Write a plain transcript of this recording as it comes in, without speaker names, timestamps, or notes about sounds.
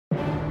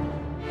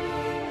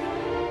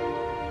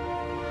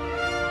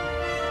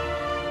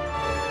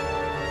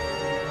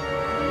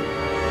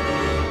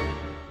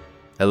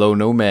Hello,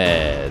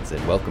 Nomads,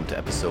 and welcome to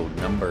episode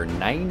number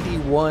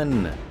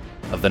 91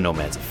 of the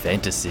Nomads of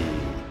Fantasy.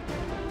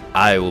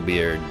 I will be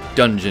your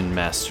dungeon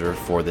master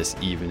for this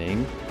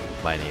evening.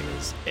 My name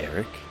is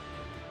Eric.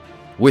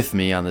 With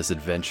me on this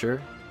adventure,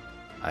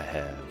 I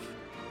have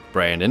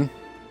Brandon.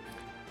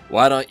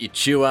 Why don't you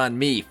chew on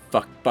me,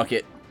 fuck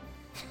bucket?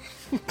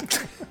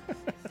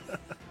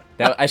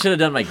 I should have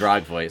done my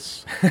grog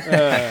voice.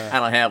 I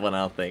don't have one, I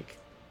don't think.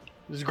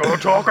 He's gonna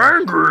talk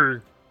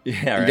angry.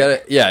 Yeah,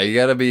 right. You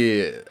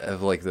gotta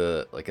have like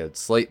a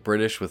slight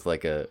British with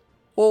like a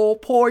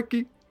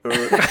porky. All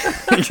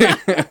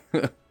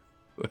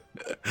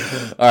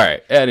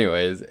right.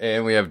 Anyways,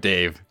 and we have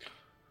Dave.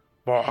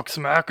 Vox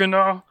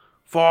Machina,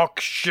 fuck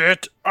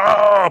shit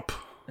up.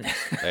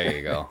 There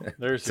you go.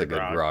 There's It's a good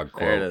grog. grog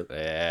quote.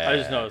 Yeah. I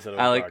just noticed that it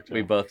was grog, too.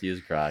 We both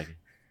use grog.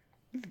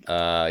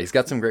 He's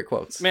got some great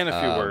quotes. Man, a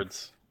few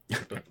words.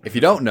 If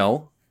you don't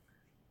know,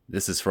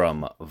 this is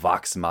from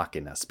Vox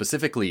Machina,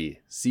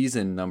 specifically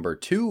season number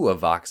 2 of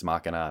Vox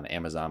Machina on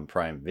Amazon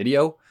Prime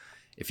Video.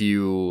 If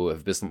you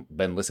have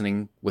been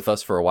listening with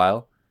us for a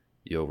while,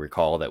 you'll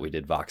recall that we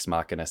did Vox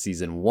Machina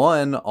season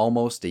 1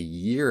 almost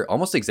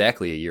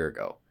exactly a year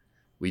ago.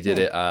 We did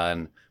it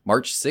on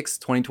March 6th,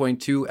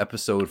 2022,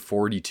 episode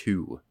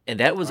 42. And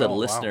that was a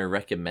listener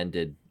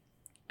recommended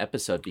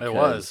episode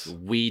because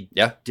we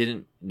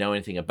didn't know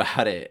anything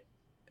about it.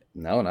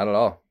 No, not at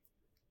all.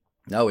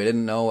 No, we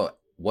didn't know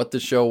what the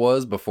show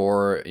was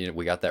before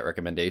we got that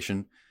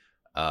recommendation.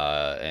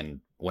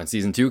 And when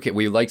season 2 came,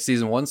 we liked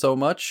season 1 so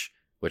much,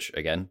 which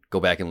again, go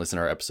back and listen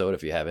to our episode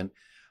if you haven't,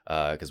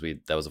 because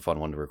that was a fun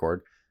one to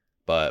record.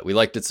 But we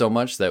liked it so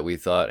much that we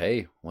thought,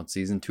 hey, once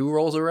season 2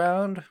 rolls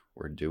around,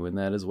 we're doing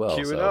that as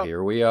well. So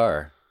here we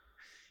are.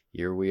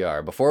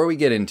 Before we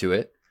get into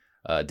it,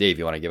 Dave,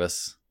 you want to give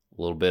us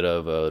a little bit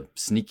of a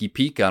sneaky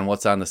peek on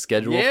what's on the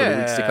schedule for the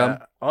weeks to come?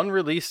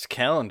 Unreleased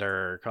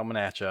calendar coming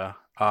at you.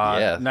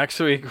 Next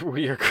week,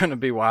 we are going to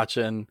be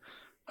watching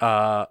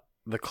the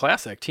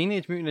classic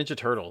Teenage Mutant Ninja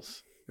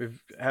Turtles.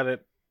 We've had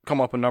it come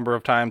up a number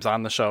of times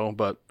on the show,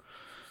 but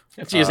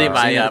it's usually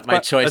my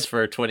choice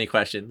for 20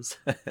 questions.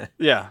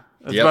 Yeah,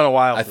 it's been a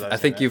while. I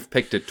think you've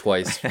picked it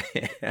twice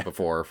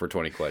before for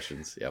 20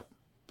 questions. Yep.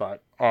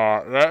 But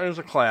that is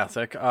a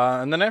classic.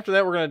 And then after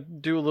that, we're going to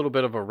do a little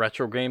bit of a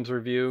retro games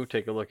review,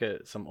 take a look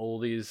at some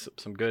oldies,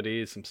 some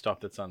goodies, some stuff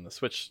that's on the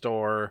Switch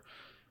store,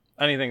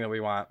 anything that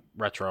we want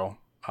retro.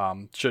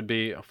 Should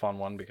be a fun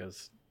one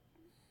because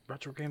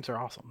retro games are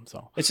awesome.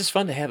 So it's just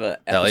fun to have an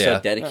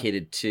episode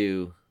dedicated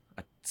to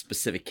a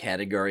specific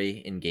category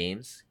in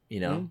games,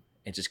 and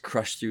just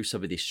crush through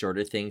some of these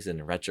shorter things.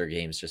 And retro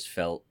games just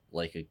felt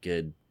like a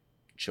good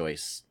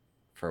choice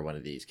for one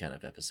of these kind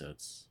of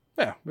episodes.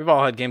 Yeah, we've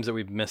all had games that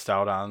we've missed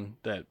out on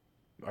that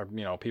are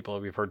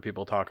we've heard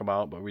people talk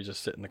about, but we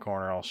just sit in the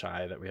corner all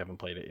shy that we haven't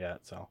played it yet.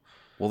 So.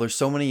 Well, there's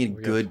so many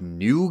good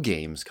new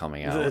games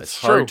coming out. It's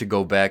hard to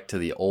go back to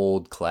the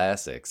old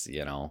classics,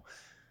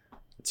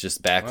 It's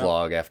just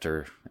backlog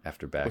after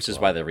backlog. Which is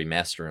why they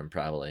remaster them,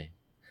 probably.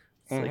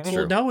 It's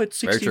like, now it's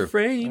 60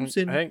 frames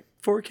in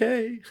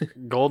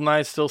 4K.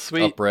 GoldenEye's still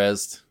sweet.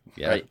 Up-resed.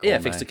 Yeah, right. Yeah,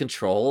 fix the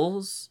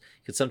controls.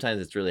 Because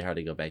sometimes it's really hard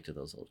to go back to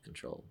those old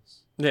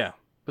controls. Yeah,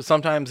 but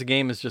sometimes the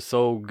game is just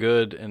so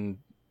good and,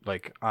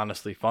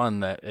 honestly fun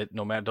that it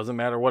doesn't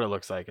matter what it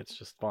looks like. It's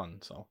just fun,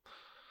 so...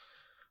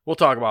 We'll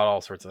talk about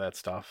all sorts of that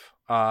stuff.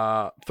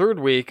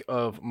 Third week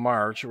of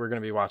March, we're going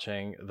to be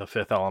watching The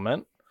Fifth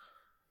Element,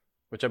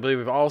 which I believe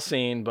we've all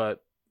seen,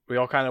 but we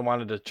all kind of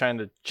wanted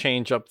to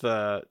change up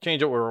what we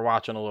were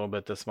watching a little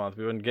bit this month.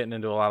 We weren't getting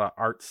into a lot of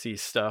artsy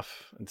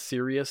stuff and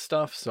serious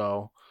stuff,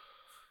 so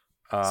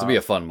this will be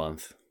a fun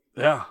month.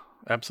 Yeah,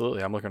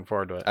 absolutely. I'm looking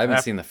forward to it. I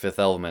haven't seen The Fifth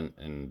Element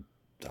in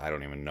I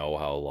don't even know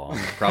how long.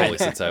 Probably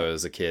since I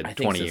was a kid,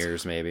 20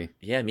 years maybe.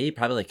 Yeah, me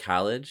probably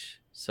college.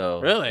 So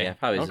really, yeah,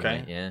 probably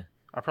okay. Yeah.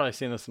 I've probably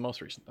seen this the most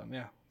recent then.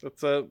 Yeah,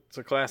 it's a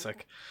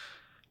classic.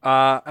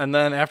 And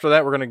then after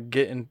that, we're going to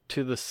get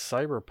into the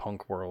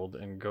cyberpunk world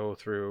and go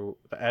through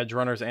the Edge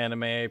Runners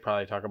anime,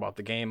 probably talk about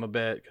the game a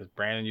bit, because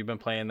Brandon, you've been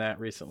playing that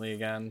recently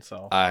again.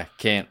 So I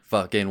can't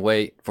fucking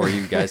wait for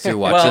you guys to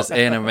watch this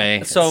anime.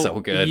 It's so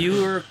good.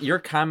 Your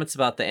comments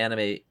about the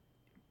anime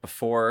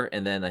before,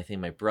 and then I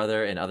think my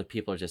brother and other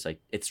people are just like,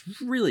 it's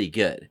really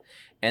good.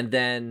 And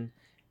then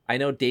I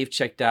know Dave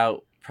checked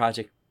out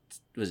Project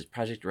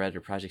Red or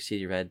Project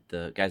CD Red,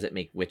 the guys that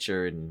make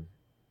Witcher and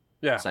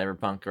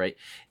Cyberpunk, right?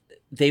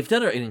 They've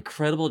done an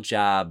incredible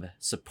job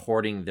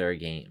supporting their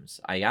games.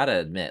 I gotta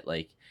admit,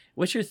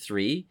 Witcher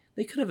 3,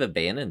 they could have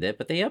abandoned it,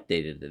 but they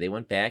updated it. They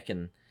went back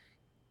and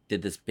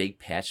did this big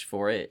patch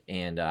for it,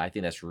 and I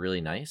think that's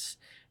really nice.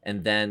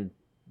 And then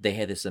they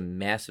had this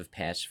massive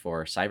patch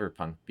for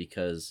Cyberpunk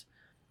because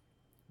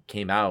it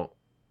came out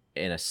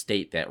in a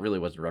state that really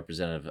wasn't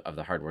representative of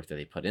the hard work that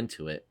they put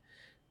into it.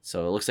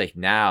 So it looks like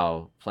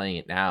playing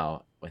it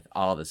now with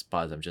all this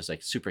buzz, I'm just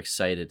super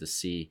excited to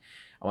see.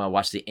 I want to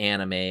watch the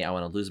anime. I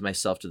want to lose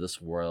myself to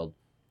this world.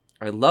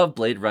 I love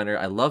Blade Runner.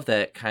 I love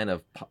that kind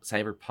of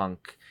cyberpunk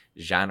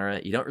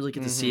genre. You don't really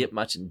get to see it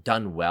much and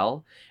done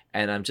well.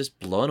 And I'm just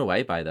blown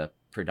away by the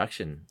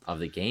production of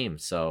the game.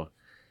 So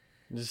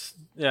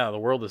the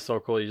world is so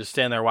cool. You just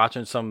stand there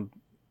watching some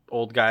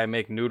old guy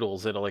make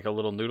noodles at a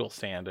little noodle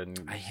stand, and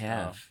I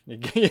have you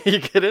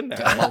get in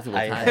there. multiple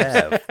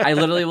times. I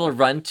literally will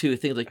run to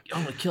things like, oh,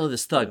 I'm gonna kill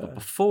this thug, but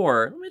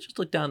before, let me just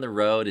look down the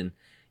road and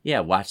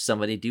watch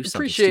somebody do something.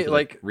 Appreciate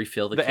stupid,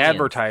 refill the cans.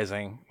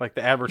 advertising,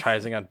 the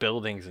advertising on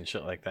buildings and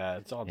shit like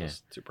that. It's all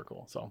just super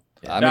cool. So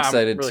I'm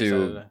excited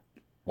to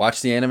watch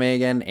the anime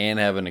again and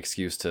have an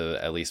excuse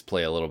to at least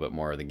play a little bit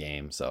more of the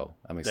game. So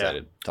I'm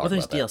excited to talk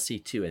about that. There's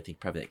DLC too. I think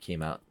probably that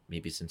came out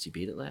maybe since you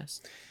beat it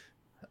last.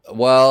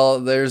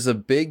 Well, there's a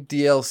big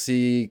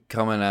DLC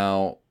coming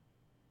out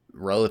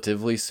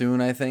relatively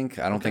soon, I think.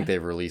 I don't think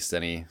they've released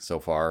any so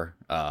far.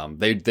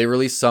 They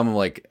released some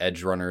like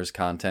Edge Runners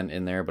content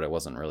in there, but it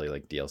wasn't really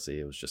like DLC.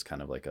 It was just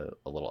kind of like a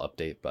little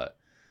update, but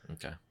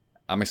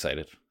I'm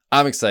excited.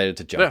 I'm excited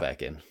to jump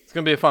back in. It's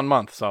going to be a fun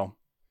month, so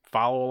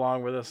follow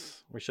along with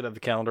us. We should have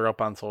the calendar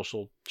up on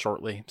social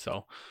shortly,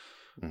 so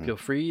feel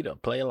free to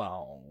play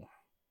along.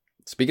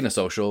 Speaking of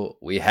social,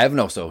 we have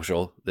no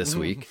social this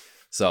week.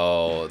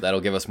 So that'll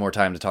give us more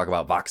time to talk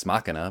about Vox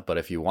Machina. But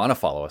if you want to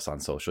follow us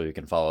on social, you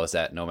can follow us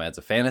at Nomads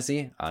of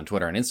Fantasy on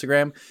Twitter and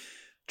Instagram.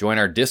 Join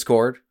our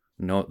Discord,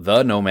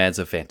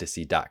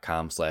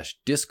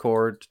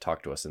 thenomadsoffantasy.com/Discord to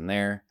talk to us in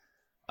there.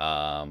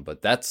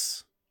 But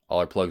that's all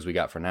our plugs we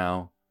got for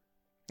now.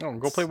 Oh,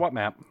 go play What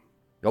Map.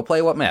 Go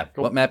play What Map.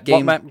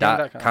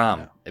 Whatmapgame.com.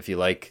 Yeah. If you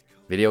like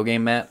video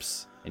game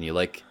maps and you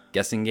like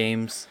guessing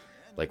games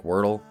like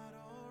Wordle,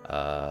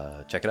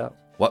 check it out.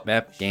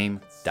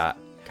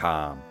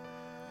 Whatmapgame.com.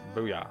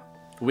 Booyah.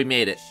 We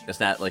made it. It's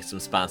not like some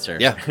sponsor.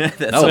 Yeah.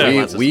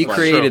 We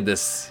created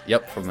this,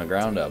 from the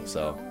ground up.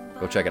 So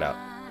go check it out.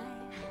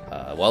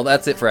 Well,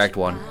 that's it for Act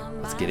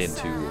 1. Let's get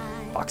into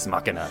Vox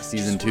Machina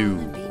Season 2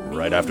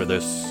 right after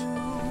this.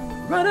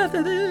 Right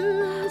after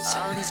this.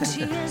 All these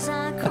tears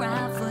I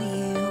cry for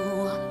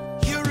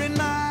you. You're in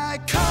my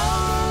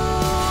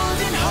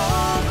cold and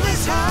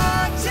hopeless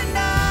heart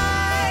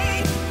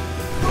tonight.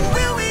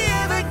 Will we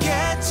ever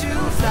get to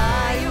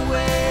fly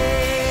away?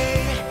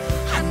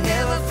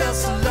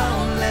 So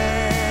lonely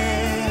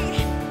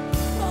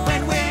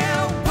when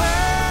we're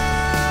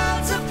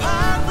worlds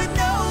apart with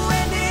no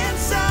end in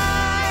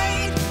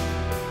sight.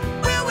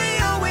 Will we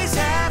always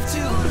have to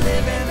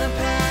live in the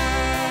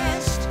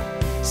past,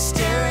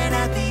 staring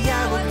at the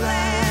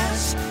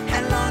hourglass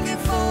and longing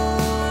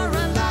for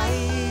a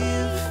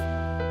life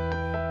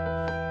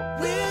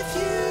with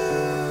you.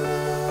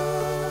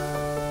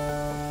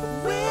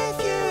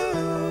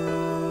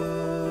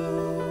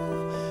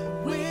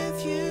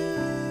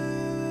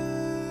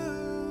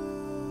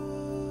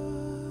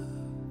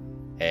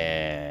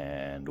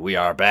 And we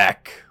are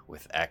back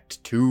with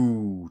Act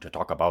 2 to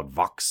talk about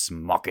Vox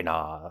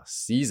Machina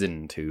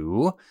Season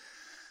 2.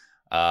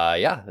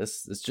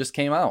 This just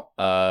came out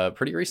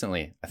pretty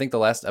recently. I think the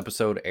last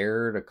episode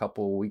aired a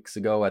couple weeks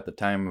ago at the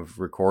time of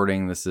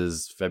recording. This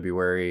is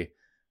February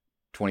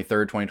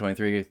 23rd,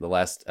 2023. The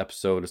last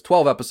episode is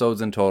 12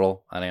 episodes in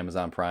total on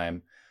Amazon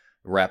Prime.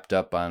 Wrapped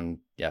up on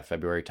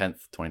February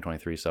 10th,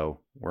 2023. So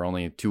we're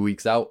only 2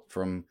 weeks out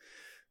from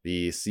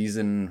the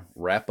season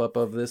wrap up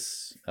of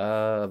this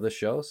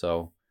show.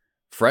 So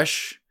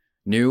fresh,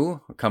 new,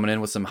 coming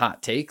in with some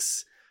hot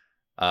takes.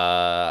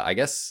 I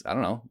guess, I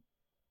don't know.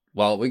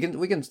 Well, we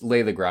can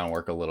lay the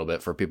groundwork a little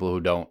bit for people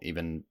who don't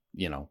even,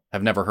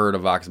 have never heard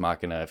of Vox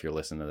Machina if you're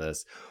listening to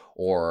this,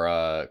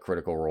 or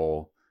Critical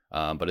Role.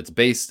 But it's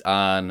based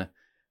on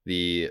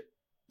the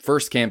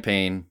first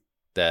campaign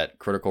that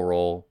Critical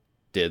Role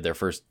did, their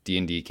first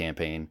D&D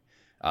campaign.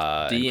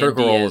 D&D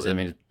Critical Role,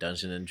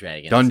 Dungeons and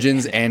Dragons.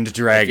 Dungeons and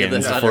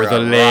Dragons for the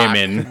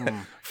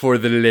layman. For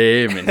the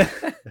layman.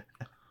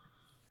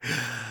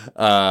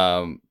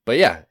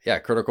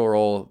 But Critical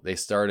Role, they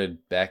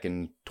started back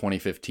in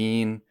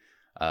 2015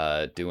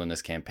 doing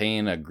this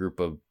campaign. A group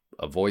of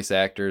voice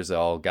actors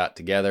all got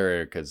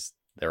together because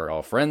they were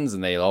all friends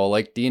and they all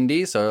liked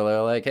D&D. So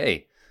they're like,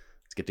 hey,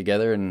 let's get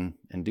together and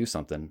do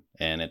something.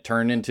 And it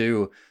turned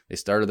into, they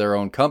started their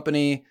own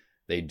company.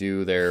 They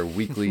do their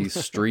weekly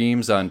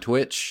streams on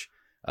Twitch.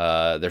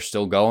 They're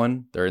still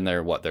going. They're in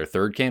their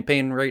third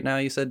campaign right now,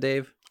 you said,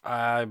 Dave?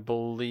 I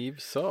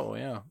believe so,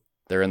 yeah.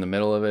 They're in the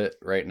middle of it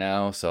right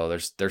now, so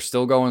they're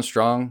still going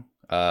strong.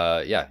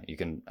 You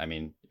can,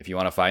 if you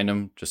want to find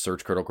them, just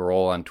search Critical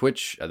Role on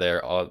Twitch.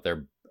 Their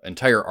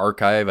entire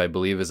archive, I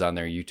believe, is on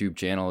their YouTube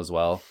channel as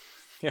well.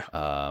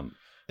 Yeah.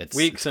 It's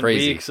weeks and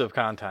crazy. weeks of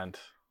content.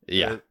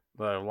 Yeah.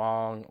 The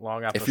long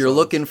episodes. If you're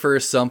looking for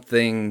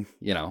something,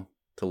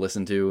 to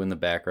listen to in the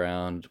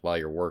background while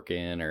you're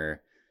working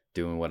or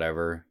doing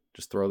whatever,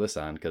 just throw this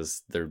on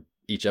because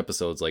each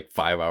episode's like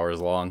 5 hours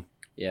long.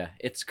 Yeah,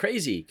 it's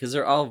crazy because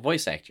they're all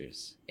voice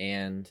actors,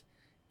 and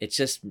it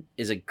just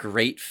is a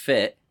great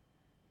fit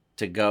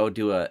to go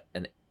do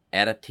an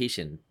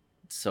adaptation.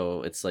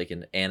 So it's like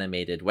an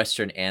animated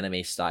Western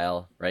anime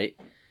style, right?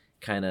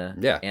 Kind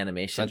of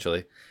animation,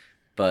 essentially.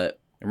 But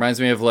it reminds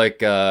me of like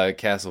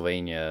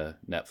Castlevania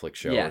Netflix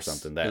show or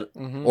something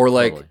or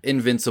like totally.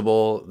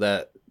 Invincible,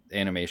 that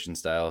animation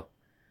style.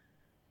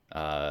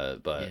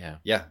 But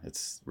yeah,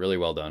 it's really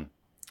well done.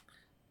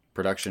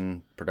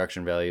 Production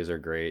values are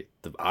great.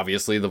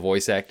 Obviously, the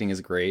voice acting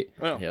is great.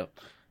 Well, Yep.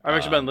 I've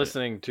actually been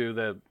listening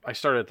to I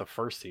started the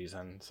first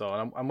season,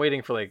 so I'm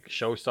waiting for like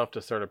show stuff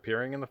to start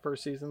appearing in the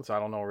first season. So I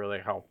don't know really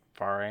how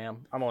far I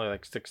am. I'm only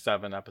like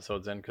 6-7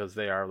 episodes in because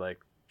they are like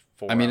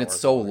 4 I mean, it's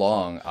hours so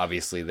long. long.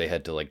 Obviously, they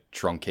had to like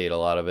truncate a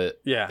lot of it,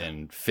 Yeah.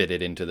 and fit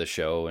it into the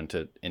show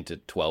into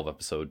 12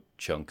 episode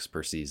chunks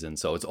per season.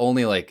 So it's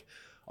only like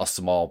a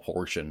small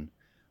portion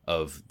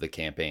of the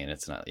campaign.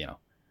 It's not,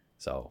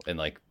 so in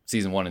like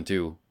season 1 and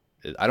 2,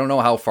 I don't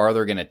know how far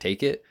they're gonna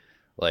take it,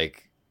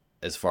 like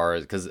as far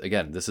as, because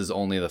again, this is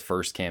only the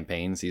first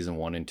campaign. Season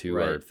 1 and 2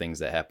 are things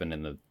that happened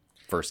in the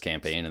first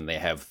campaign, and they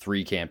have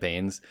 3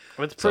 campaigns.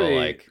 It's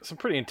pretty some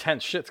pretty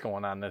intense shit's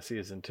going on this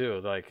season too.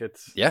 Like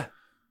it's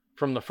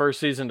from the first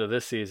season to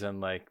this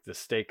season, like the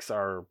stakes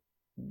are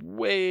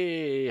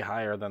way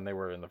higher than they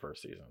were in the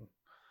first season,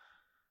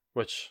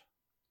 which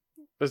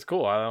is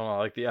cool. I don't know,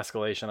 like the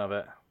escalation of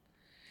it.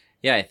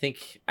 Yeah, I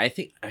think I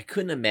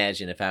couldn't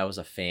imagine if I was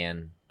a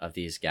fan of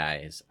these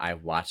guys. I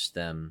watched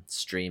them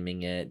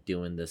streaming it,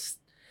 doing this,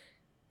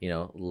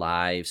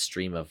 live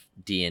stream of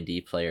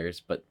D&D players,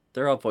 but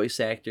they're all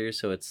voice actors,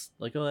 so it's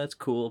like, oh, that's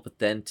cool. But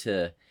then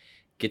to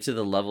get to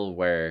the level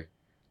where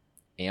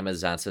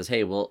Amazon says,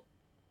 hey, we'll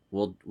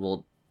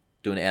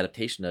do an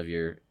adaptation of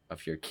your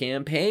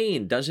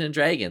campaign, Dungeons and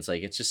Dragons.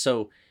 Like, it's just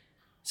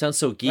sounds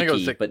so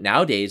geeky. But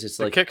nowadays it's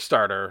like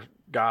Kickstarter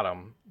got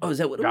them. Oh, is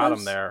that what it got was?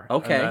 them there?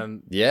 Okay.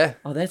 And Yeah.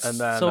 Oh, that's and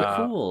then, so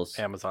cool.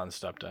 Amazon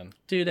stepped in.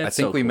 Dude, that's I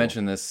think so we cool.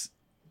 mentioned this.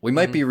 We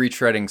might be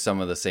retreading some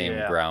of the same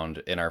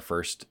ground in our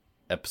first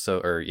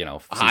episode, or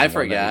I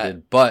forgot.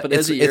 did, but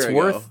it's ago.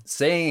 worth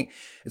saying.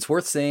 It's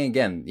worth saying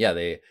again. Yeah,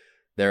 the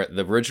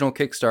original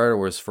Kickstarter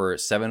was for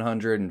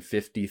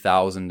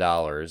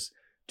 $750,000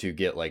 to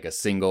get like a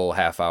single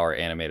half-hour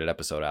animated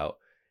episode out,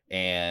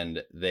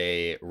 and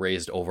they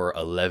raised over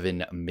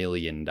 $11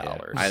 million. Yeah,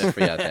 I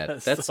forgot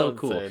that. That's so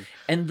cool. insane.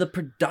 And the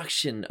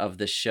production of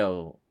the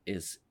show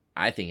is,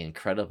 I think,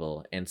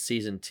 incredible. And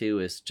season 2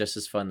 is just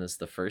as fun as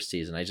the first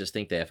season. I just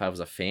think that if I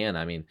was a fan,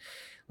 I mean,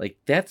 like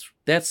that's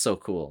so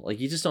cool. Like,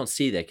 you just don't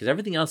see that because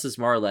everything else is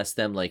more or less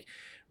them like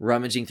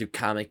rummaging through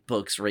comic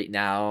books right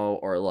now,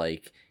 or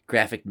like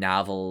graphic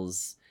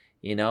novels,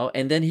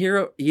 and then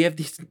here you have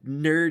these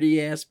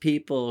nerdy ass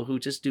people who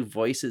just do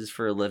voices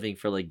for a living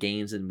for like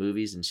games and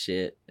movies and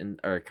shit,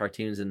 or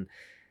cartoons, and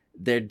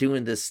they're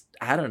doing this,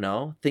 I don't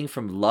know, thing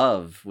from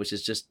Love, which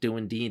is just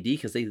doing D&D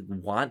because they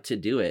want to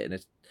do it. And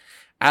it's,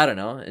 I don't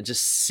know, and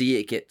just see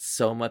it get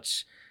so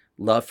much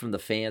love from the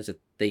fans that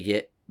they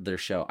get their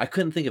show. I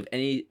couldn't think of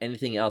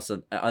anything else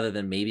other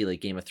than maybe like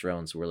Game of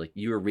Thrones, where like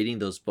you were reading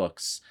those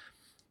books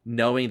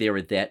knowing they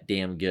were that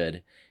damn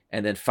good,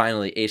 and then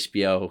finally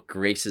HBO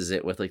graces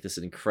it with like this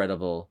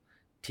incredible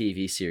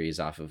TV series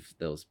off of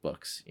those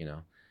books.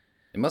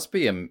 It must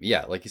be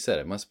like you said,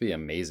 it must be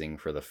amazing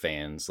for the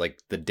fans, like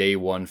the day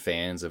one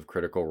fans of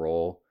Critical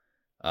Role,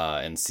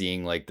 and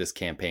seeing like this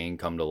campaign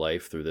come to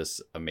life through this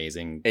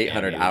amazing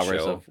 800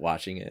 hours show. of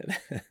watching it.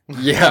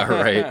 Yeah,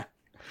 right.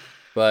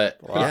 But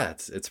yeah,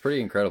 it's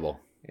pretty incredible.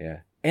 Yeah,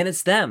 and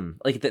it's them.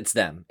 Like, it's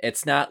them.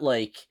 It's not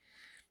like,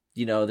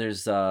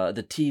 there's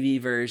the TV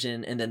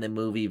version and then the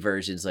movie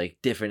versions, like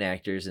different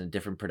actors and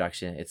different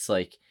production. It's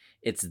like,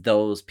 it's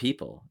those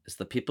people. It's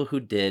the people who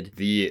did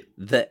the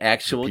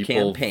actual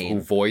campaign.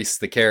 Who voice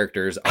the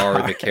characters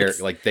are the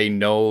character. Like, they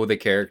know the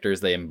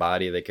characters, they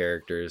embody the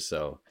characters.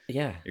 So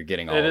yeah, you're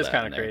getting all it that. It is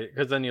kind of great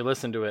because then you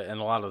listen to it, and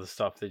a lot of the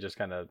stuff they just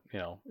kind of,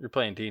 you're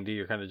playing D&D,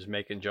 you're kind of just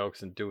making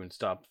jokes and doing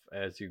stuff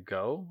as you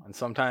go, and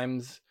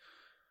sometimes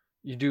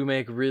you do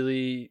make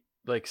really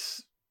like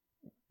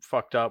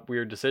fucked up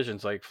weird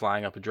decisions, like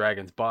flying up a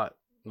dragon's butt,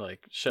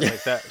 like shit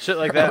like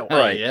that.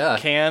 Right, yeah,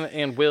 can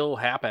and will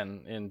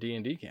happen in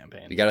D&D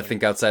campaigns. You got to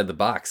think outside the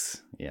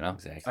box,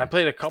 Exactly. I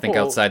played a couple. Think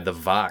outside the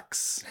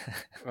vox.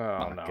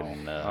 Oh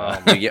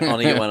no! You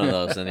only get one of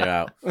those, and you're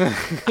out.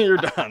 You're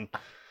done.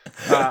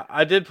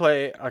 I did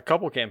play a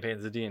couple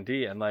campaigns of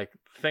D&D, and like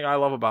the thing I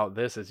love about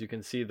this is you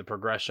can see the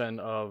progression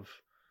of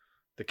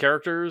the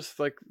characters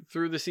like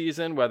through the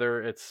season,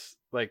 whether it's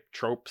like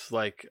tropes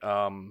like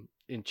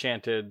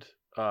enchanted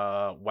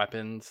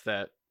weapons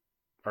that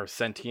are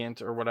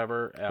sentient or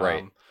whatever.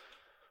 Right.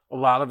 A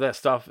lot of that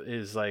stuff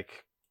is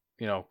like,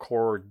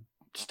 core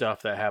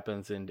stuff that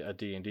happens in a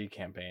D&D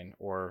campaign,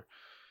 or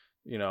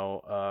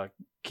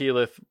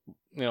Keyleth,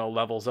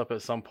 levels up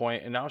at some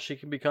point, and now she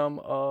can become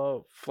a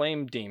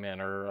flame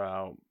demon, or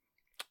I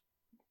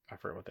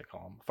forget what they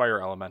call them,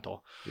 fire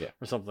elemental,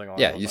 or something like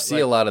that. Yeah, you see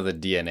a lot of the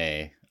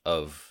DNA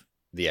of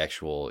the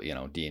actual,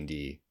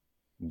 D&D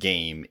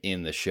game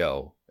in the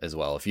show as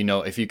well. If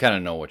you kind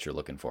of know what you're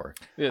looking for.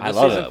 Yeah, I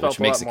love it, which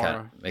makes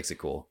it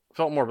cool.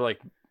 Felt more like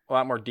a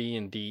lot more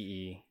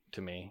D&D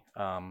to me.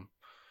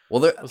 Well,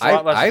 there's a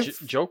lot less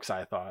jokes,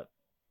 I thought.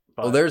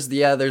 But... Well, there's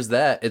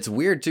that. It's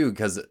weird too,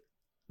 because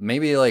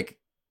maybe like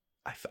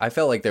I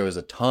felt like there was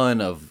a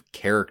ton of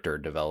character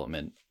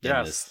development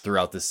in this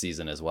throughout this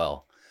season as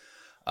well.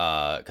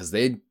 Because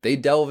they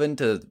delve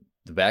into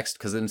the back,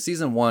 because in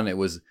season 1 it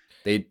was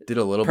They did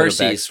a little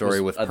Perseus bit of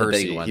backstory was with the big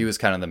Percy. one. He was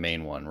kind of the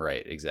main one,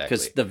 right? Exactly.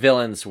 Because the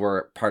villains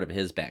were part of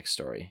his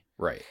backstory.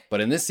 Right.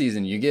 But in this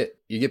season, you get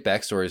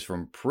backstories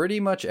from pretty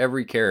much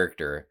every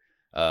character.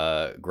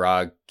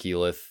 Grog,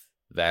 Keyleth,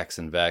 Vax,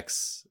 and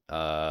Vex.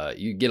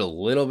 You get a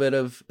little bit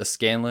of a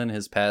Scanlan,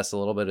 his past a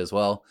little bit as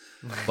well.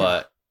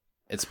 But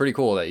it's pretty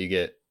cool that you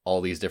get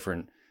all these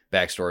different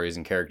backstories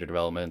and character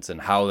developments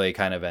and how they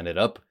kind of ended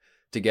up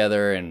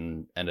together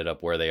and ended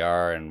up where they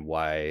are and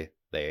why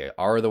they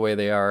are the way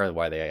they are and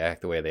why they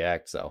act the way they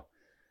act. So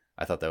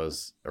I thought that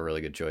was a really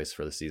good choice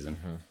for the season.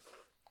 Mm-hmm.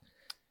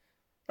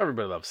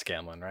 Everybody loves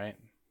Scanlan, right?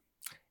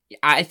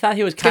 I thought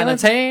he was kind of.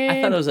 Skeleton!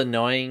 I thought it was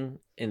annoying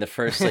in the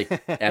first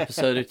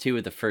episode or two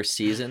of the first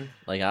season.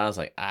 Like I was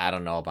like, I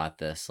don't know about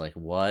this. Like,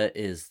 what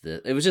is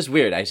this? It was just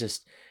weird. It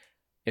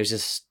was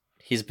just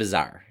he's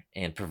bizarre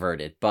and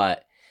perverted,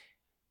 but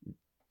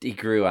he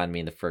grew on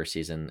me in the first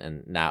season,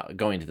 and now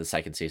going to the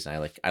second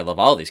season, I love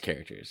all these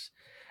characters.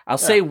 I'll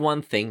say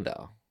one thing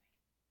though,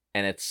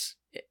 and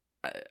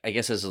I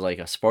guess this is like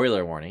a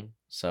spoiler warning.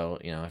 So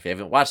if you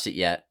haven't watched it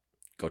yet,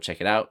 go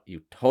check it out.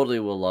 You totally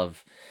will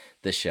love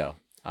this show.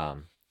 But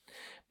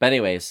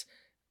anyways,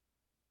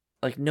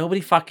 like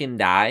nobody fucking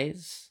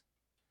dies,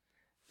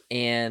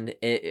 and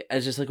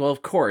it's just like, well,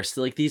 of course,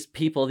 like these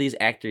people, these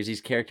actors,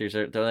 these characters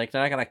they're not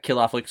gonna kill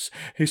off like,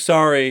 hey,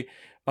 sorry,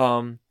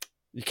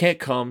 you can't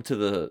come to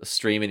the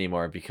stream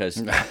anymore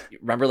because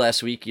remember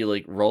last week you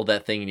like rolled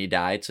that thing and you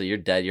died, so you're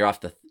dead, you're off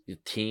the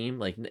team.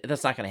 Like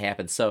that's not gonna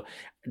happen. So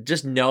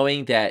just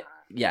knowing that,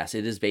 yes,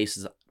 it is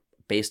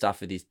based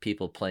off of these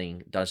people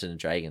playing Dungeons and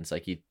Dragons,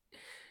 like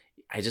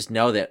I just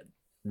know that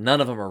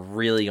none of them are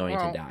really going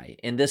to die.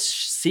 In this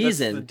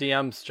season, that's the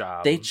DM's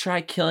job. They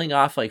try killing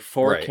off like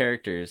 4 Right.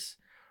 characters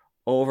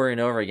over and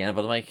over again,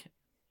 but I'm like,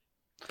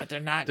 but they're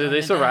not. Dude, going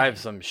they to survived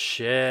die. some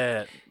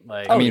shit.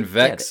 Like, I mean, yeah,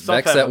 Vex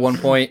stuff at one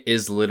happens. point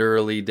is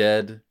literally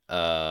dead.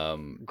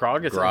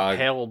 Grog gets Grog-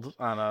 impaled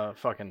on a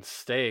fucking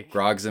stake.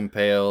 Grog's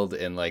impaled,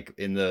 and like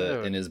in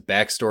his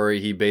backstory,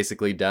 he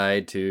basically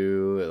died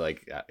too.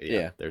 Like,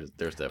 Yeah. there's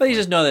definitely. But you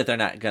just know that they're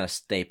not gonna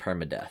stay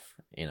permadeath.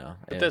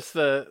 But that's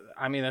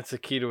the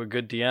key to a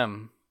good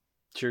DM.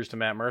 Cheers to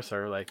Matt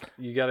Mercer. Like,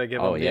 you got to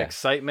give them the yeah.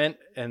 excitement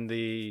and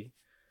the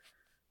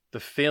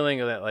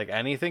feeling of that, like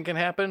anything can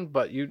happen.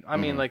 But I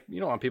mean, like, you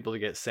don't want people to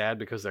get sad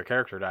because their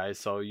character dies.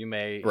 So you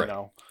may, Right.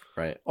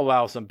 right.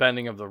 allow some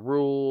bending of the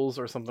rules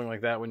or something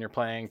like that when you're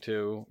playing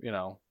to,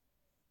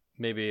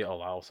 maybe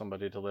allow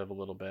somebody to live a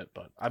little bit.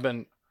 But I've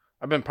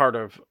been part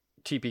of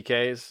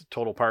TPKs,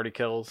 total party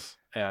kills,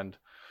 and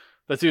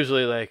that's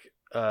usually like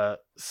a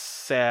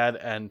sad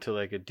end to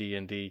like a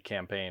D&D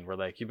campaign where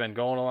like you've been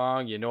going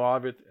along, you know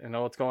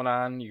what's going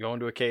on, you go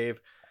into a cave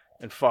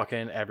and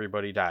fucking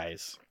everybody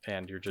dies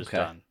and you're just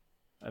done.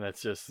 And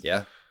it's just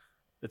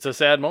it's a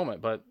sad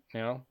moment, but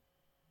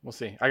we'll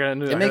see.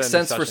 It makes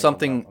sense for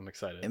something. I'm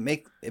excited.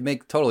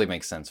 It totally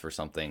makes sense for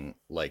something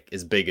like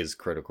as big as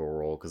Critical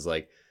Role, because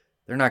like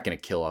they're not going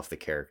to kill off the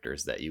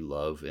characters that you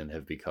love and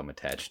have become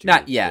attached to.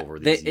 Not yet. Over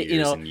these They-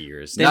 years and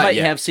years. They Not might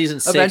yet. have season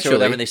 6 Eventually. or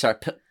whatever, and they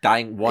start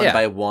dying one Yeah.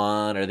 by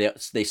one, or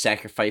they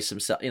sacrifice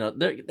themselves.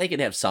 They could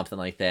have something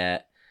like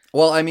that.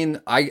 Well, I mean,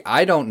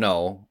 I don't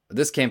know.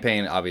 This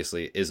campaign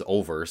obviously is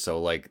over,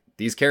 so like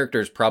these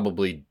characters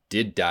probably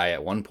did die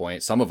at one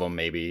point. Some of them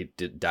maybe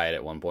did die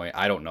at one point.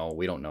 I don't know.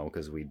 We don't know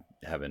because we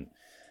haven't,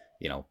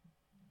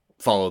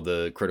 followed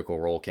the Critical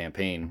Role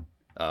campaign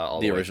all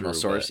the way original through,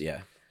 source, but-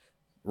 yeah.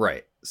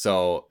 Right.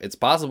 So it's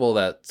possible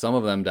that some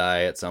of them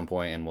die at some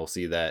point, and we'll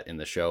see that in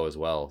the show as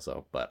well.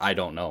 So, but I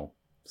don't know.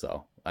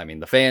 So, I mean,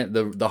 the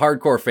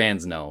hardcore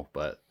fans know,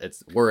 but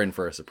we're in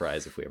for a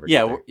surprise if we ever.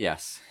 Yeah, get there.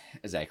 yes,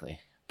 exactly.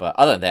 But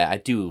other than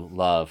that,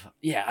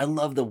 I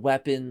love the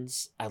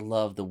weapons. I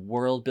love the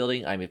world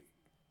building. I mean,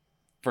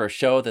 for a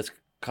show that's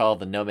called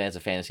The Nomads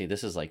of Fantasy,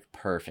 this is like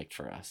perfect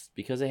for us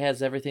because it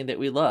has everything that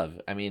we love.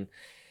 I mean,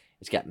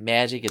 it's got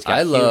magic. It's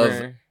got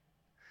humor.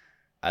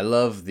 I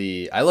love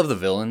the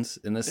villains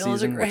in this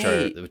Villains are season,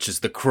 great. which is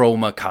the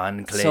Chroma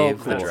Conclave, So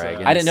the cool.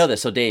 dragons. I didn't know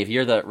this. So Dave,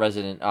 you're the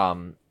resident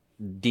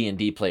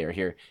D&D player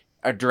here.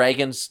 Are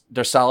dragons,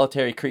 they're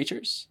solitary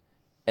creatures?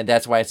 And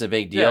that's why it's a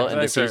big deal in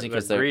this season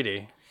because they're they're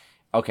greedy.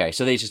 okay.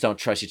 So they just don't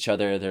trust each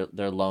other. They're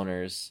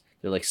loners.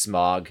 They're like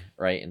Smog,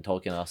 right? And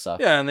Tolkien and all stuff.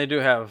 Yeah, and they do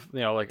have,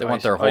 like They want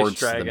ice- their ice hordes to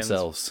dragons,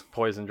 themselves.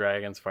 poison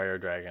dragons, fire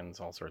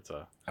dragons, all sorts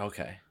of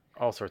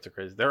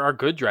crazy. There are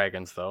good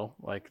dragons though.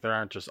 Like there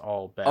aren't just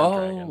all bad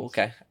dragons. Oh,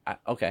 okay.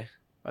 Okay.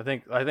 I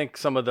think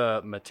some of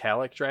the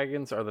metallic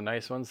dragons are the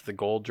nice ones. The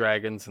gold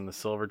dragons and the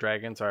silver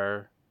dragons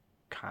are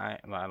kind,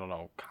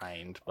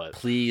 but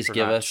Please they're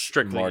give not us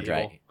strictly more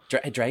evil.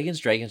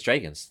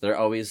 dragons. They're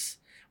always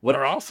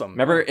They're awesome.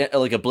 Remember,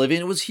 like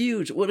Oblivion was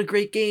huge. What a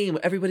great game!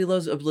 Everybody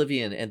loves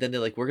Oblivion, and then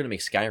they're like, "We're gonna make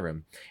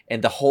Skyrim,"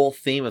 and the whole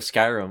theme of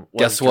Skyrim was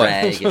Guess what?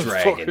 dragons.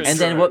 Dragons. And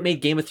then what made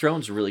Game of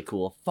Thrones really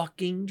cool?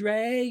 Fucking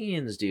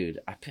dragons, dude.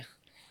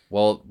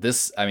 Well,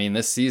 this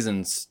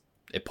season's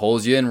it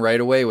pulls you in right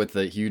away with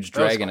the huge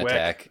That was dragon quick.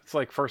 attack. It's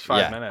like first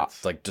 5 minutes.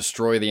 It's like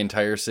destroy the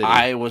entire city.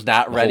 I was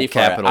not The ready whole for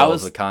it. capital I of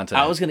was the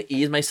continent. I was gonna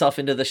ease myself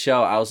into the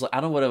show. I was like, I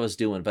don't know what I was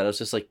doing, but I was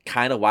just like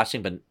kind of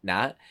watching, but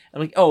not.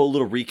 I'm like, oh, a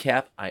little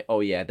recap.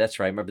 Oh yeah, that's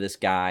right. I remember this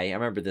guy. I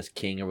remember this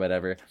king or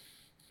whatever.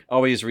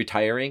 Oh, he's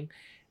retiring,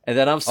 and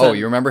then I'm. Oh,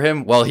 you remember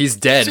him? Well, he's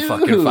dead. Dude.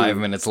 Fucking 5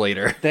 minutes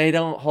later. They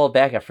don't hold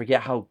back. I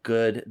forget how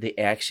good the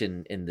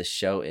action in the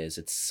show is.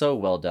 It's so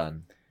well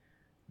done.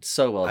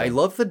 So well done. I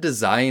love the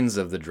designs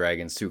of the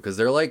dragons too, because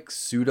they're like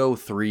pseudo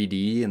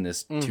 3D in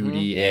this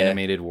 2D Yeah.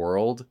 animated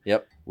world.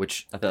 Yep.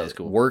 Which I thought it was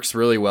cool. works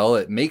really well.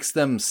 It makes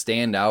them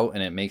stand out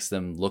and it makes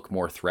them look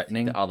more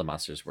threatening. All the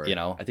monsters were. You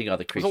know? I think all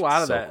the There's creatures. a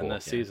lot of so that cool, in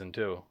this yeah. season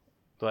too.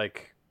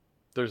 Like,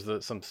 there's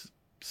some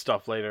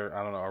stuff later.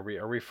 I don't know.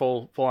 Are we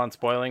full on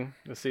spoiling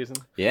this season?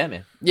 Yeah,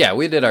 man. Yeah,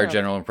 we did our Yeah.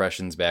 general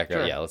impressions back there.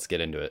 Sure. Yeah, let's get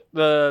into it.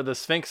 The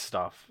Sphinx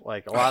stuff.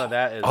 Like a lot of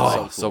that is.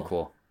 Oh, like, so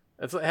cool.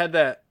 It had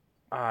that.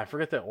 I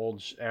forget that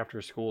old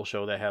after school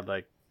show that had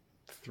like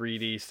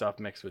 3D stuff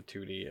mixed with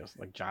 2D. It was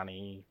like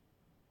Johnny.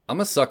 I'm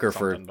a sucker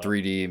for Something, but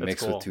 3D it's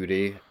mixed cool. with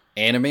 2D.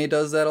 Anime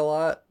does that a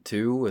lot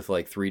too, with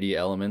like 3D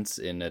elements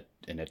in a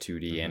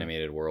 2D Mhm.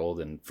 animated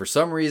world, and for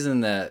some reason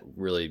that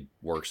really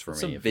works for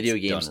Some me. If video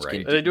it's games done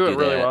right. can They do it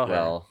really that well here.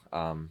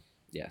 well.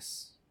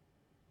 Yes.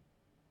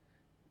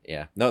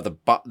 Yeah. No,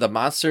 the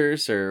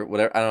monsters or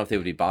whatever. I don't know if they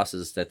would be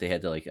bosses that they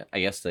had to like. I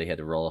guess they had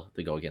to roll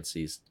to go against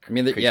these. I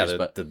mean, creatures,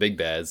 but the big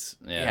bads.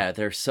 yeah,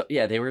 they're so.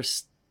 Yeah, they were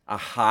a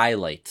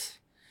highlight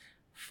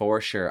for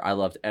sure. I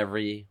loved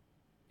every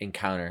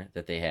encounter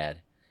that they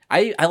had.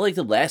 I liked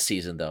the last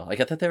season though. Like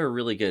I thought they were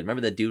really good.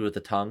 Remember that dude with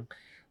the tongue?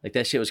 Like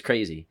that shit was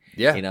crazy.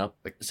 Yeah. You know.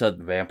 Like So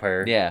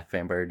vampire. Yeah.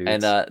 Vampire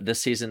dudes. and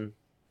this season,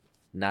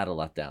 not a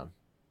letdown.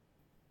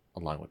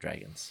 Along with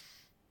dragons.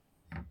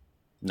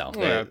 no,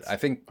 Yeah, I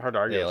think Hard to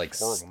argue. Yeah, Like like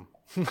 4 of them.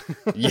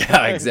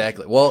 yeah,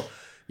 exactly. Well,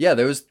 yeah,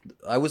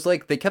 I was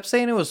like, they kept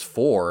saying it was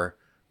 4,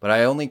 but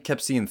I only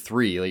kept seeing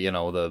 3. Like, you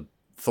know, the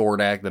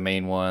Thordak, the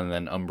main one,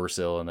 then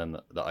Umbrasyl, and then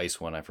the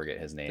ice one. I forget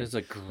his name. There's a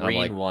And I'm green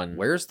like, one.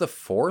 Where's the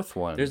 4th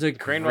one? There's a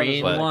Green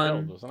green one is one. the one that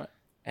killed, wasn't it?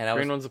 And I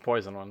Green was, one's the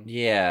poison one.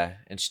 yeah,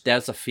 and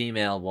that's a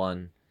female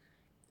one,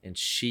 and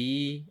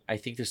I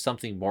think there's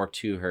something more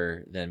to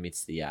her than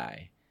meets the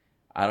eye.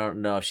 I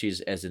don't know if she's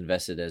as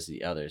invested as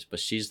the others, but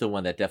she's the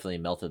one that definitely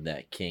melted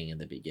that king in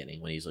the beginning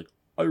when he's like,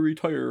 "I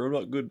retire. I'm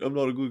not good. I'm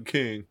not a good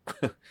king."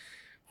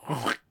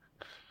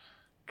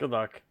 Good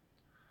luck.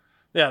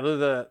 Yeah,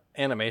 the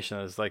animation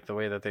is like the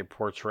way that they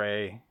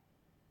portray,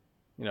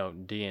 you know,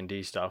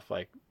 D&D stuff,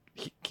 like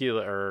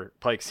Keela or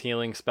Pike's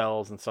healing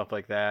spells and stuff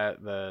like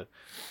that. The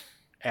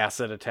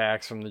acid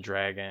attacks from the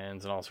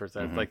dragons and all sorts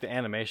of Mhm. like the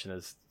animation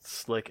is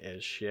slick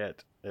as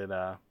shit. And it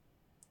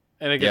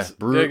Yeah, gets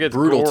it gets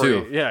brutal, gory.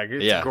 too. Yeah, it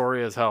gets Yeah.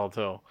 gory as hell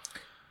too.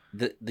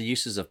 The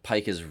uses of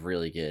Pike is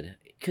really good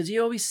because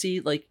you always see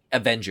like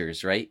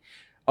Avengers, right?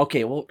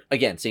 Okay, well,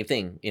 again, same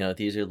thing. You know,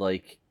 these are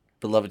like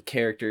beloved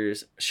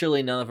characters.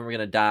 Surely none of them are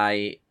gonna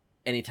die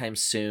anytime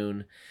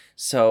soon.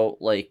 So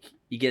like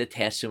you get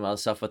attached to them, all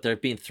this stuff, but they're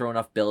being thrown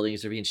off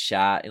buildings, they're being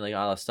shot, and like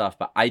all that stuff.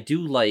 But I do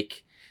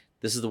like.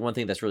 This is the one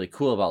thing that's really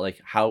cool about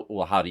like how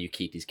do you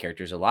keep these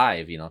characters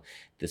alive? You know,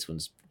 this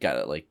one's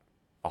got like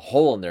a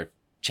hole in their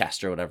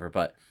chest or whatever,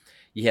 but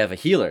you have a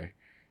healer.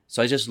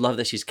 So I just love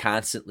that she's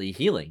constantly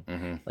healing.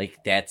 Mm-hmm. Like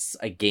that's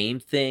a game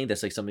thing.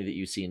 That's like something that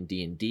you see in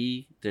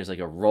D&D. There's like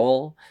a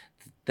role.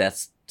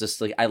 That's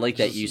just like I like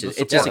that Just usage.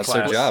 the It just support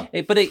like class.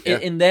 job. But Yeah.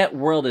 in that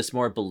world, it's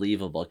more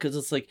believable because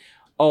it's like,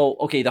 oh,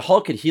 okay, the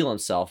Hulk could heal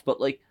himself, but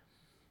like,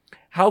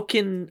 how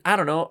can I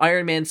don't know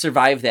Iron Man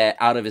survive that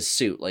out of his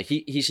suit? Like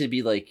he should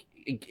be like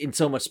in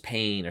so much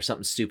pain or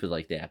something stupid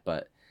like that.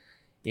 But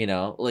you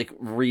know, like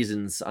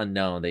reasons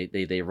unknown,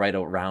 they write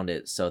around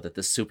it so that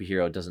the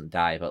superhero doesn't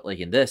die. But like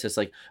in this, it's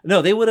like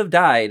no, they would have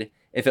died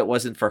if it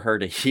wasn't for her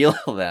to heal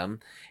them.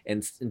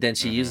 And then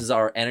she Mhm. uses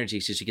our energy,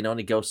 so she can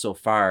only go so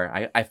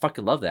far. I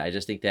fucking love that. I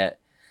just think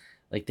that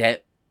like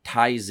that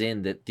ties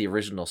in the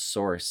original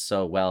source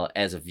so well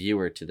as a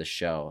viewer to the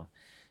show.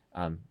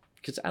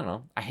 Because I don't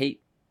know, I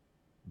hate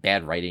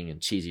bad writing and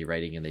cheesy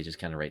writing, and they just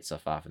kind of write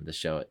stuff off. And the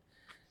show it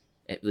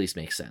at least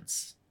makes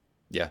sense.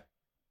 Yeah,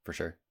 for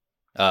sure.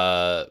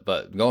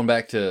 But going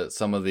back to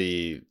some of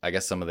the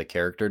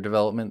character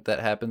development that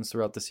happens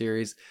throughout the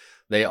series,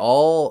 they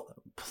all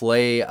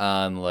play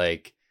on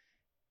like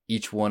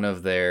each one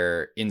of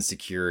their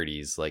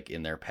insecurities, like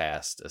in their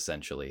past,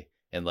 essentially,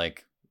 and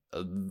like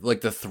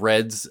the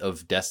threads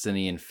of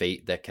destiny and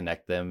fate that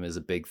connect them is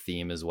a big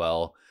theme as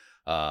well.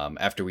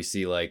 After we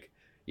see like,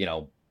 you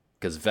know,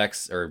 because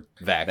Vax,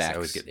 I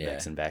always get yeah.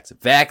 Vex and Vax.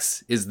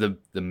 Vax is the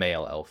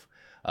male elf.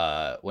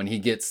 When he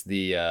gets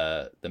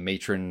the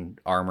matron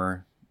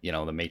armor, you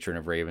know, the matron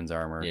of Raven's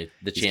armor, Yeah,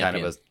 the he's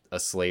champion. kind of a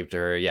slave to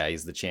her. Yeah,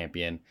 he's the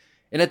champion.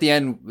 And at the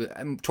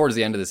end, towards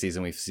the end of the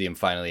season, we see him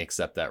finally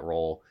accept that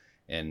role.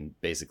 And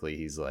basically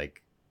he's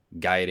like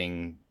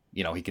guiding,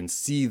 you know, he can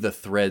see the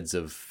threads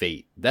of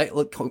fate. That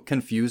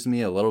confused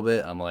me a little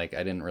bit. I'm like,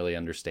 I didn't really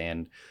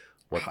understand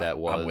what that I'm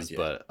was, with you.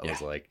 but I Yeah.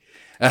 was like,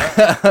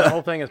 The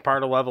whole thing is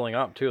part of leveling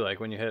up too. Like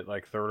when you hit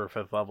like 3rd or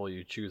 5th level,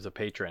 you choose a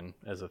patron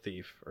as a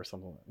thief or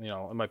something. You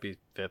know, it might be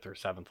 5th or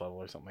 7th level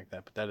or something like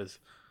that. But that is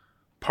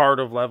part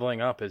of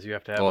leveling up. Is you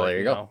have to have. Well, like, there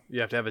you go. know,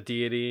 you have to have a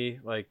deity.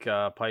 Like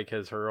Pike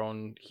has her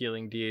own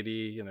healing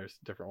deity, and there's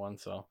different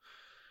ones. So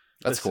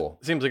that's this cool.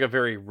 Seems like a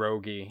very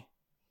roguey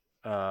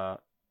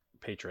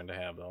patron to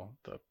have, though.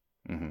 The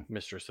Hmm.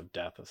 Mistress of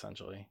Death,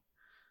 essentially.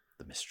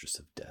 The Mistress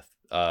of Death.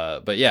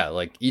 But yeah,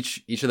 like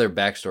each of their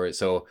backstory.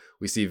 So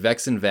we see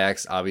Vex and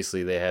Vax.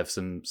 Obviously, they have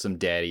some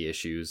daddy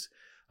issues.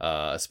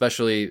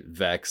 Especially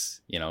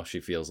Vex. You know, she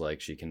feels like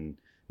she can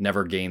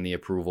never gain the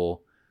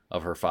approval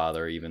of her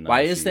father, even though.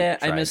 Why is she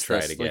that? I tried missed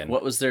this. again. Like,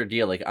 what was their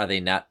deal? Like, are they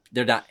not?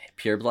 They're not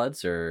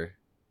purebloods, or?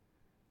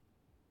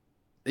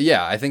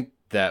 Yeah, I think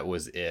that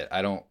was it.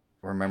 I don't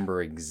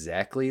remember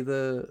exactly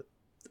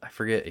I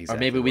forget exactly. Or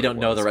maybe we what don't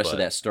it know was, the rest of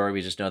but- that story.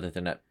 We just know that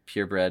they're not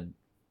purebred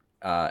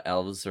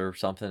elves or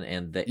something,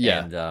 and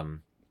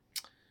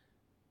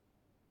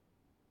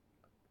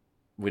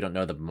we don't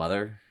know the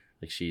mother.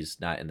 Like, she's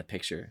not in the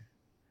picture.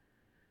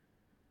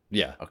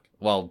 Yeah. Okay.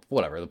 Well,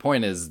 whatever. The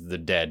point is the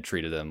dad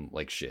treated them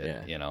like shit,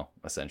 Yeah. you know,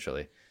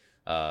 essentially.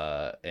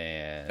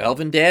 And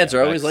Elven dads yeah,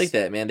 are always Vex- like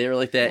that, man. They were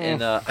like that in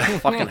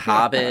fucking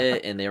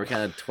Hobbit, and they were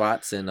kind of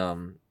twats in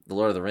the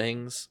Lord of the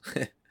Rings.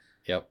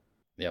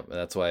 Yep.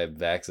 That's why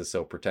Vax is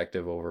so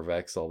protective over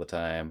Vex all the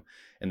time.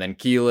 And then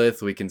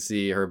Keyleth, we can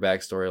see her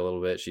backstory a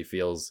little bit. She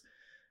feels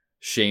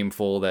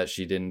shameful that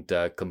she didn't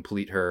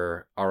complete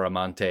her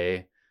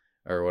Aramante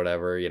or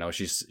whatever. You know,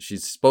 she's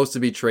supposed to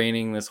be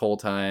training this whole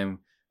time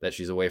that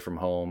she's away from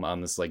home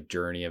on this like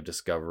journey of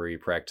discovery,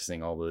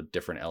 practicing all the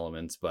different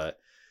elements. But,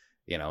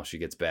 you know, she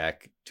gets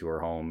back to her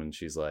home and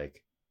she's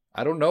like,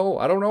 I don't know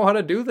how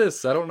to do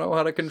this. I don't know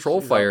how to control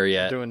She's fire out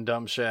yet. Doing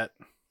dumb shit.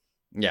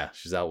 Yeah,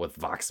 she's out with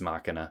Vox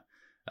Machina.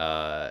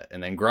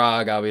 And then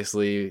Grog,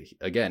 obviously,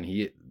 again,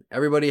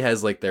 everybody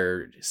has like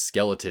their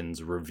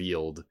skeletons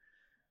revealed.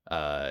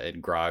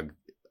 And Grog,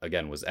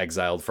 again, was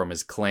exiled from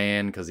his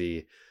clan because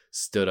he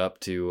stood up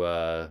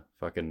to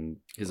fucking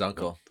His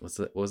uncle.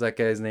 what was that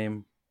guy's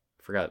name?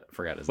 Forgot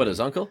his What, name. his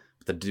uncle?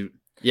 The dude,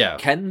 yeah,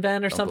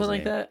 Kenvan or something Uncle's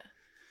like name.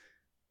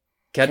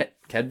 that?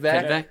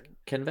 Kedvac.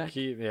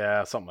 Kenvac?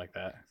 Yeah, something like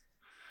that.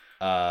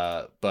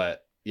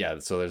 But yeah,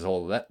 so there's a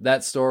whole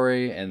that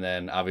story, and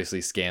then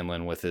obviously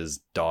Scanlan with his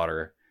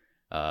daughter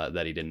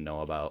that he didn't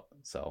know about.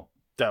 So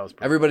That was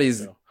pretty everybody's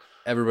funny, too.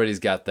 everybody's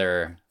got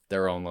their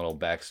own little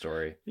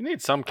backstory. You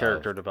need some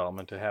character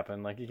development to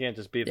happen. Like you can't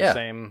just be the Yeah.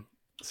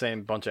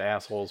 same bunch of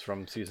assholes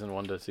from season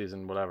 1 to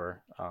season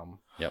whatever.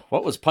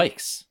 What was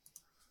Pike's?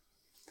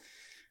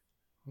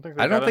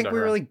 I don't think we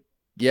really.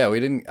 Yeah, we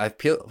didn't. I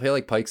feel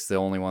like Pike's the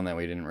only one that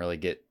we didn't really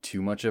get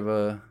too much of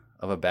a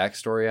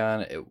backstory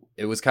on.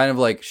 It was kind of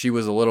like she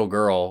was a little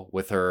girl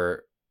with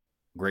her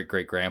great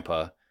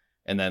grandpa,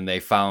 and then they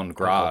found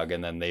Grog,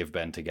 and then they've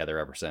been together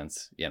ever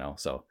since. You know,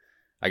 so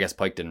I guess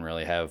Pike didn't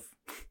really have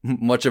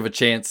much of a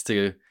chance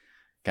to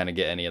kind of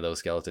get any of those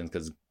skeletons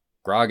because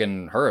Grog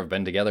and her have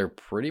been together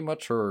pretty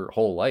much her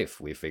whole life.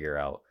 We figure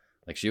out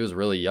like she was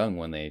really young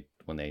when they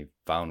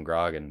found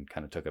Grog and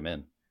kind of took him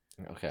in.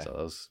 Okay. So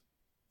that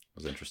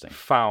was interesting.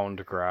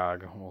 Found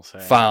Grog, we'll say.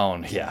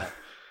 Found, yeah.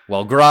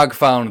 Well, Grog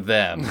found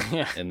them,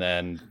 Yeah. and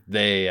then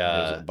they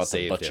But the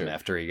saved butcher. him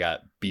after he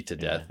got beat to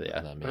death.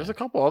 Yeah. There's a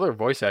couple other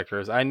voice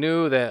actors. I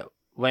knew that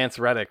Lance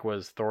Reddick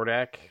was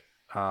Thordak.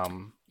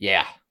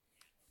 Yeah.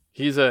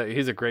 He's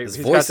a great. His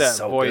He's voice got is that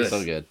so voice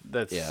So good.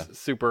 that's Yeah.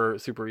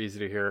 super easy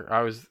to hear. I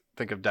always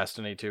think of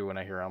Destiny too when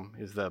I hear him.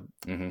 He's the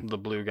Mhm. the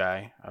blue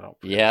guy. I don't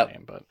forget Yep. his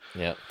name, but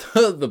Yep.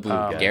 The blue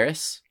Um, guy.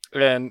 Garrus?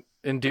 and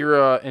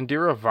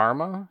Indira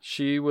Varma,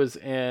 she was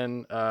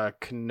in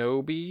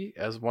Kenobi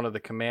as one of the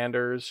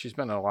commanders. She's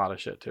been in a lot of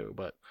shit too,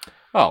 but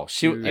Oh,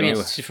 Anyway.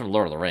 she's from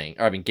Lord of the Ring.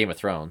 Or, Game of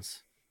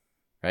Thrones.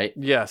 Right?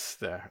 yes,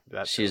 that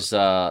She's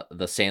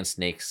the Sand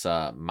Snake's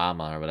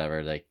mama or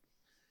whatever. Like,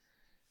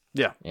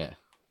 Yeah. Yeah.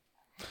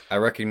 I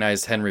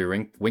recognized Henry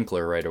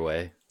Winkler right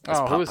away. as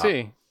Oh, Pop who was Pop.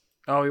 he?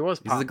 Oh, he was.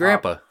 He's Pop the Pop.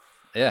 grandpa.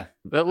 Yeah.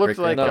 That looks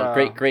Great like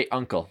No, great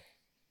uncle.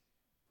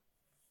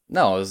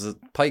 No, it was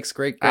Pike's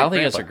great I don't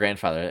think it's grandpa. her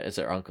grandfather. It's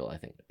her uncle, I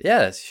think.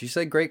 Yeah, she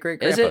said great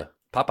grandpa. Is it?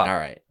 Pop All Pop.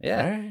 right.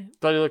 Yeah. All right.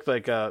 Thought he looked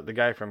like the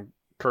guy from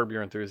Curb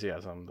Your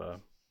Enthusiasm.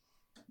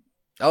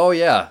 Oh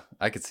yeah,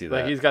 I could see that.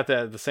 Like he's got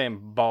the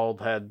same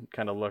bald head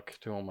kind of look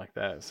to him, like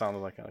that. It sounded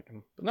like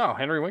him. No,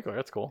 Henry Winkler.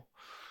 That's cool.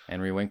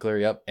 Henry Winkler.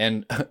 Yep.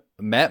 And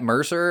Matt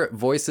Mercer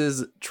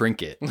voices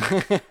Trinket.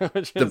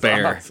 Which The is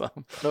bear.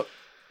 awesome.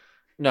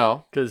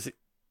 No. Because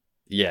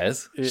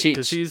Yes.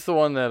 he's the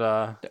one that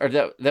Or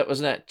that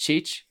wasn't that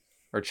Cheech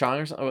or Chong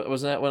or something?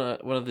 Wasn't that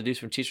one of the dudes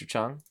from Cheech or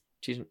Chong?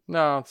 Cheech.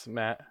 no, it's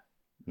Matt.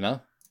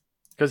 No.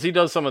 Because he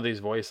does some of these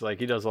voices, like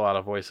he does a lot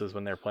of voices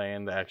when they're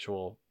playing the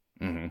actual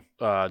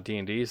Mm-hmm.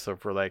 D&D. So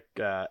for like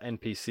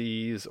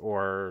NPCs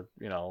or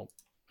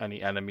any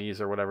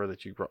enemies or whatever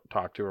that you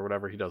talk to or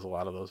whatever, he does a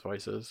lot of those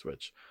voices,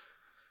 which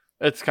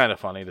it's kind of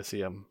funny to see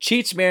him.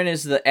 Cheech Marin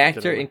is the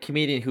actor Good one. and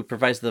comedian who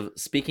provides the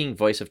speaking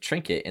voice of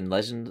Trinket in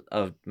Legend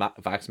of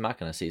Vox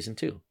Machina Season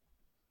 2.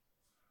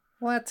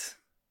 What?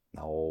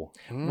 No.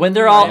 When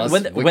they're all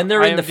Unless when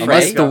they're in the IMDb fray.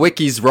 Unless the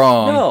wiki's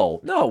wrong.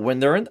 No, when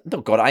they're in,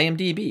 no, go to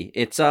IMDb.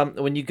 It's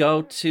when you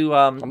go to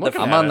looking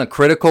I'm at on it. the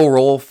Critical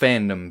Role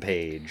fandom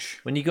page.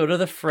 when you go to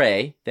the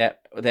fray, that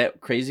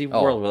crazy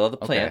world with all the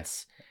okay.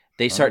 plants,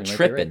 they start you might be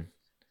tripping,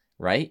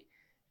 right?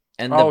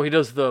 And Oh, he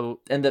does the.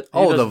 and the he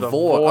Oh, does the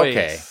voice.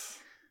 Okay.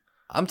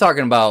 I'm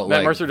talking about Matt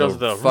like Mercer does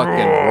the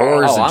fucking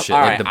roar. roars I'm, and shit,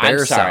 all like right, the bear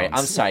I'm sorry, sounds.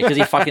 I'm sorry, because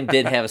he fucking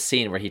did have a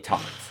scene where he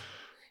talked.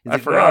 He's I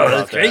like, forgot "Bro, about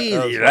that's that. That was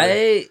crazy, funny.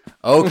 right?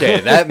 Okay,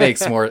 that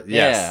makes more.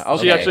 Yes. Yeah,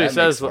 okay. She actually that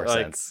says makes more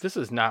like, sense. "This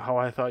is not how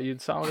I thought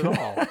you'd sound at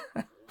all."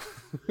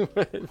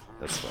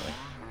 That's funny.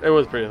 It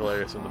was pretty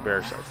hilarious when the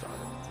bear starts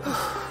talking.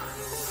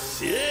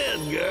 So.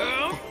 Shit,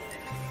 girl.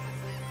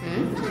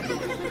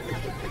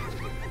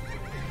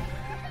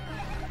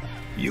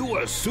 You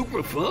are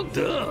super fucked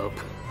up.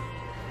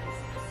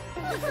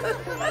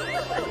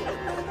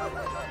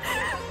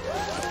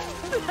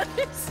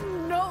 It's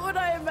not what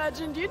I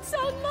imagined you'd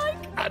sound like.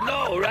 I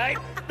know, right?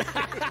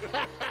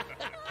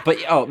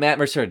 But Matt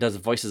Mercer does the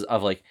voices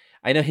of like,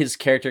 I know his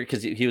character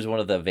because he was one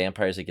of the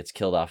vampires that gets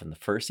killed off in the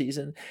first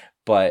season,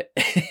 but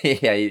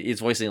yeah, he's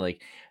voicing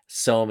like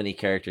so many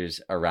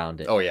characters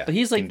around it. Oh, yeah. But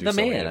he's He like can do the so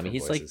many man. I mean, different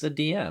he's voices. like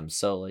the DM.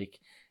 So like,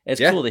 it's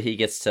Yeah. cool that he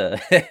gets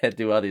to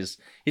do all these.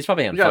 He's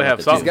probably having You gotta fun have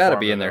with it, something. too. He's got to for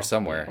be him, in there though.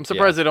 somewhere. I'm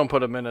surprised they don't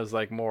put him in as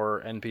like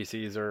more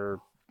NPCs or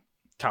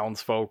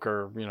townsfolk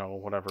or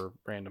whatever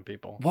random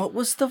people. What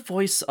was the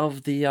voice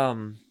of the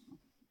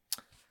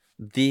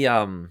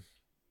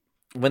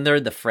when they're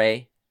in the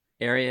fray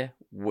area,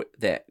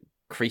 that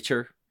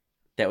creature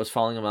that was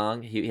following him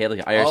along? He had like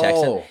an Irish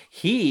accent.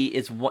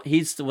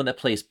 He's the one that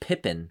plays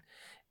Pippin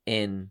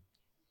in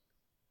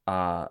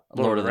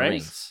Lord of the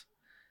Rings.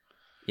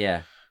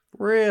 Yeah.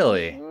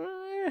 Really?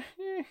 Really?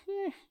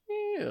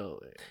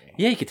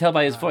 Yeah, you can tell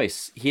by his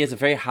voice. He has a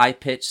very high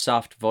pitched,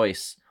 soft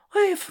voice.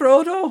 Hey,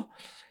 Frodo.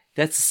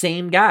 That's the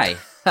same guy.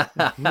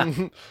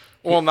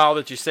 Well, now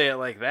that you say it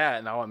like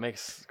that, now it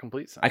makes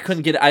complete sense. I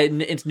couldn't get it. I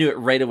knew it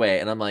right away,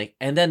 and I'm like,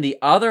 and then the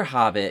other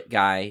Hobbit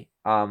guy,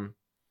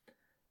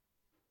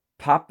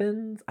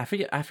 Poppins. I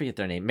forget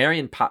their name.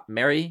 Marion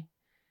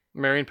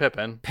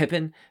Pippin.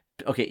 Pippin.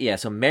 Okay, yeah.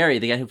 So Mary,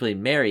 the guy who played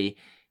Mary,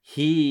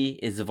 he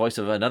is the voice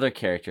of another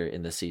character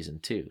in this season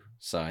too.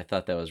 So I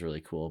thought that was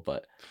really cool.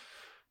 But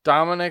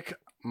Dominic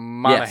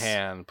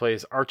Monaghan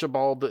plays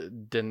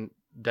Archibald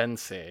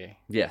Densey.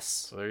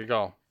 yes, So there you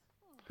go.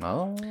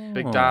 Oh.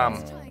 Big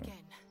Dom. Try again.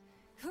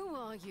 Who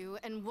are you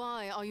and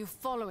why are you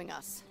following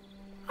us?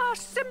 A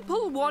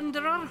simple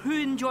wanderer who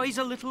enjoys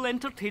a little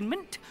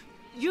entertainment.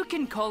 You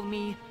can call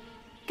me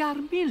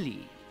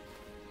Garmilli.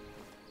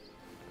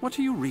 What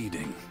are you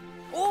reading?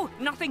 Oh,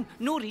 nothing.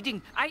 No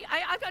reading. I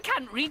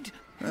can't read.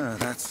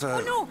 That's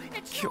Oh, no.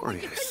 It's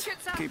curious. You think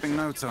it's Keeping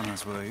notes on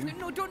us, were you?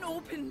 No, don't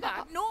open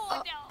that.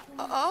 No.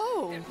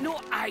 Oh.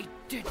 No, I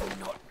did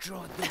not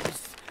draw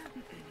those.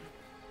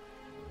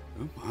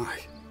 Oh my.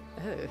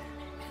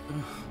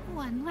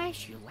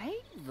 Unless you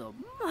ate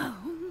them.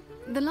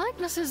 The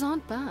likenesses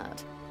aren't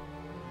bad.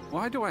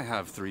 Why do I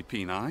have 3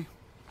 peni?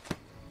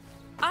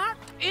 Art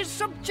is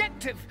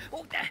subjective.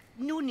 Oh,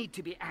 no need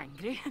to be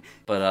angry.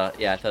 but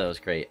yeah, I thought it was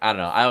great. I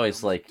don't know. I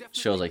always like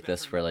shows like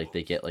this where like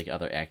they get like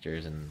other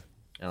actors and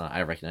I don't know,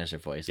 I recognize their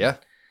voice. Yeah.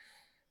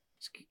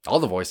 All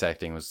the voice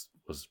acting was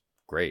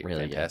great.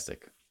 Really good.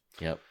 Fantastic.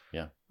 Yep.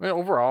 I mean,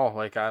 overall,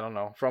 like I don't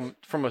know,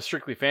 from a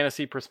strictly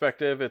fantasy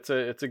perspective, it's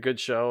a good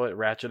show. It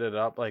ratcheted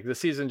up. Like this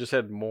season just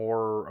had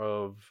more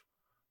of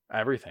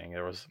everything.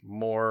 There was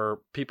more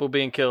people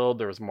being killed.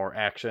 There was more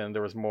action.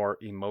 There was more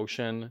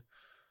emotion.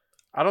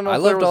 I don't know I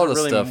if there loved all was the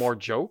really stuff. more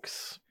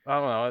jokes. I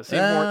don't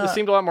know. It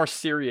seemed a lot more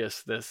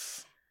serious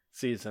this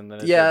season than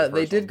it Yeah, did the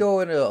they first did one. go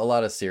into a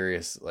lot of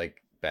serious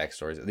like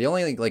backstories. The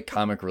only like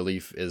comic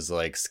relief is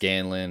like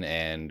Scanlan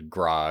and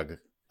Grog.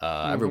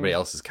 Everybody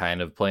else is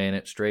kind of playing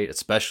it straight,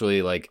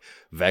 especially like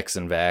Vex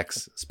and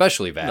Vax.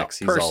 Especially Vax. No, He's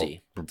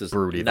Percy all does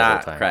broody the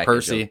not whole time. crack a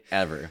Percy, joke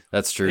ever.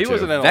 that's true He too.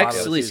 wasn't in a lot Vex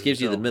of at the least seasons,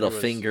 gives you the though. middle He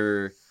was-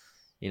 finger.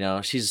 You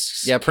know,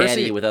 she's Yeah, catty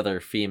Percy- with other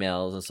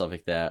females and stuff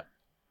like that.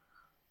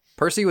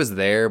 Percy was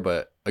there,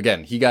 but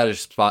again, he got his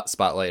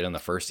spotlight in the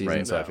first season,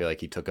 Right. so I Yeah. feel like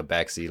he took a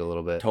backseat a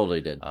little bit.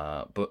 Totally did.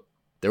 But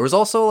there was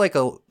also like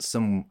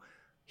some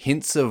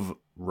hints of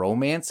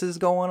romances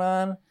going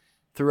on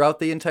throughout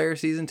the entire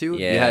season too.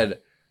 Yeah.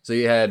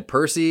 You had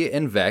Percy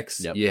and Vex.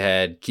 Yep. You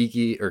had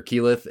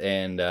Keyleth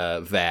and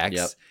Vax.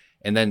 Yep.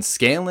 And then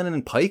Scanlan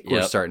and Pike were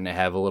Yep. starting to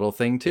have a little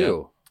thing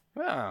too.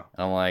 Yeah.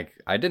 I'm like,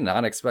 I did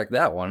not expect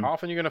that one. How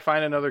often are you gonna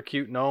find another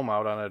cute gnome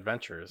out on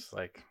adventures?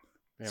 Like,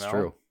 It's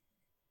true.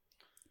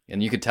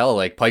 And you could tell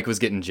like Pike was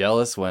getting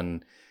jealous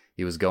when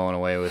he was going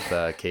away with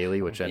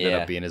Kaylee, which ended Yeah.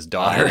 up being his I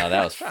daughter. know,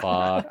 that was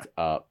fucked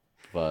up.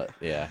 But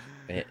yeah,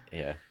 that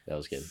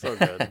was good. So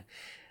good.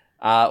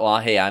 Well,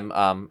 hey,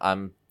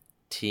 I'm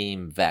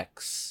Team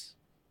Vex.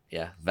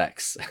 Yeah,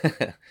 Vex.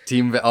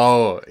 Team.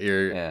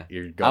 You're Yeah.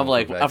 you're going. I'm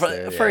like for, Vex for,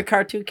 there, for yeah. a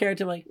cartoon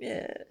character, I'm like,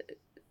 yeah,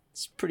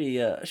 she's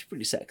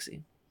pretty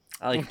sexy.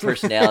 I like her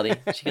personality.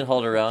 She can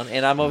hold her own,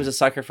 and I'm always a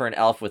sucker for an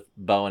elf with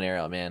bow and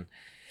arrow, man.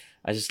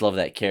 I just love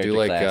that I character do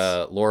like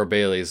class. Laura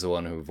Bailey's the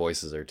one who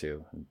voices her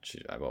too.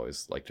 I've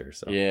always liked her.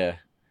 So Yeah,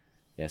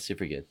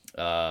 super good.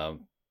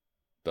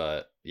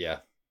 but yeah,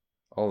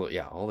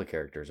 all the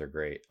characters are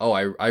great. Oh,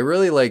 I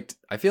really liked.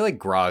 I feel like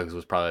Grog's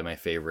was probably my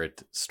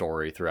favorite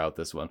story throughout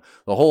this one.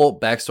 The whole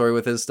backstory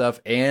with his stuff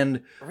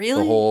and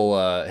Really? the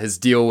whole his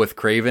deal with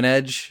Craven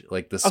Edge,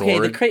 like the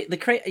sword.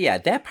 Okay, yeah,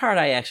 that part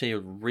I actually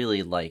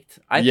really liked.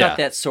 I thought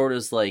that sword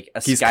was like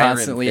a He's Skyrim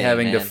constantly thing,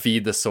 having to man.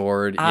 feed the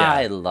sword.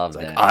 I Yeah, love It's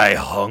that. like, I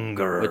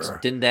hunger. Which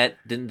didn't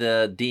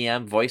the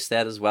DM voice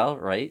that as well,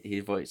 right? He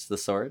voiced the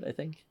sword, I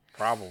think.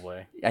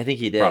 Probably. I think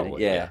he did.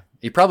 Probably, yeah.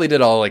 He probably did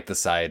all like the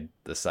side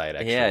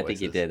extra Yeah, I voices. think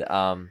he did.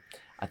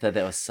 I thought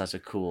that was such a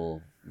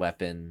cool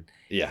weapon.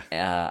 Yeah.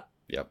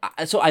 Yep.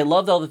 So I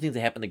loved all the things that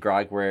happened to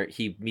Grog, where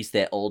he meets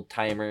that old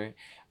timer,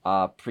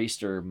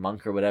 priest or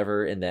monk or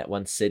whatever in that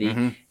one city,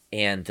 Mhm.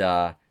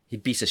 and he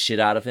beats the shit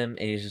out of him,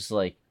 and he's just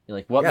like, you're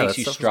like, what Yeah, makes that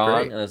you stuff was strong?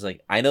 great. And I was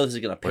like, I know this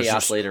is gonna pay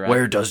off later on.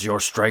 Where does your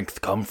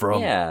strength come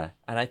from? Yeah,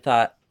 and I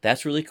thought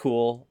that's really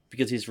cool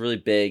because he's really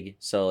big.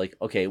 So like,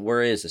 okay,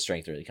 where is the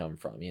strength really coming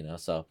from? You know,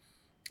 so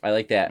I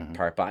like that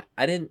part, but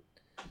I didn't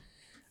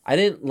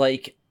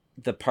like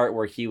the part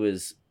where he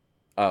was,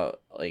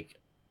 like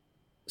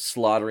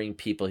slaughtering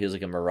people. He was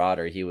like a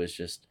marauder. He was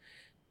just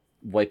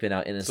wiping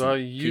out innocent So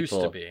it used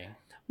people. to be.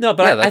 No,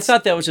 but Yeah, I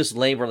thought that was just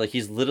lame. Where like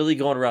he's literally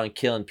going around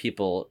killing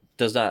people,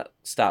 does not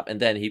stop, and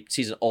then he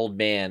sees an old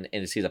man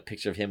and he sees a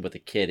picture of him with a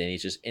kid, and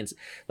he's just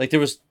like there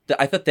was.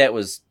 I thought that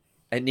was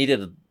I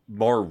needed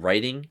more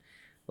writing,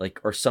 like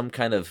or some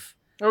kind of.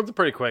 It was a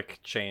pretty quick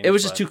change. It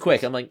was just but too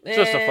quick. I'm like, it's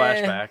just a eh.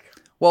 flashback.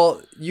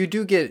 Well, they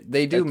do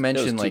That was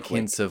mention too like quick.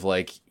 hints of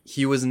like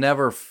he was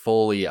never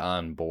fully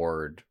on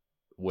board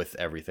with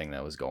everything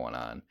that was going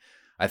on.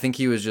 I think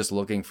he was just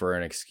looking for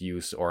an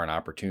excuse or an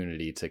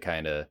opportunity to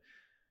kind of,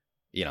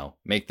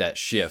 make that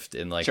shift.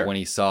 And like Sure. when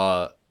he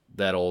saw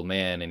that old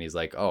man and he's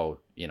like, oh,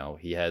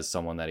 he has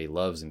someone that he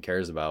loves and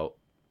cares about.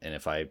 And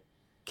if I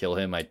kill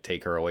him, I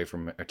take him away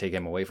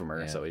from her.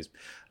 Yeah. So I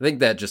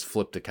think that just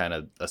flipped to kind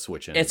of a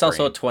switch in. It's his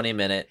also a brain.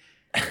 20-minute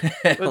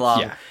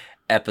long Yeah.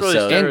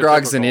 episode. And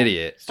Grog's an stereotypical-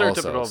 idiot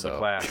Stereotypical also, of the so.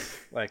 class.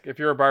 Like if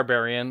you're a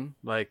barbarian,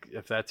 like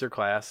if that's your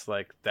class,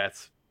 like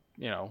that's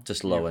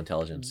Just low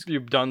intelligence.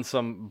 You've done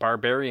some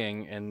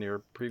barbarying in your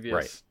previous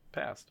Right.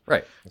 past.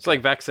 Right. It's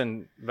like Vex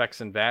and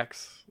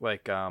Vax,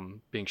 like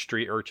being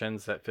street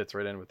urchins. That fits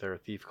right in with their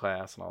thief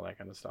class and all that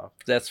kind of stuff.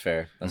 That's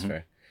fair. That's Mhm.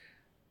 fair.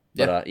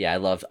 But I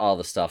loved all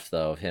the stuff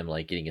though of him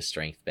like getting his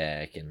strength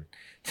back and.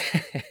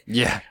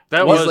 Yeah.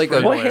 That He's was like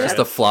pretty just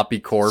a floppy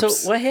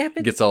corpse. So what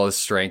happened? Gets all his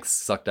strength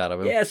sucked out of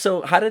him. Yeah.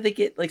 So how did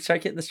they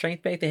start getting the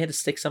strength back? They had to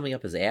stick something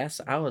up his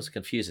ass. I was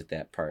confused at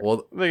that part.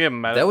 Well, They give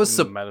him That was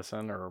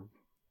medicine or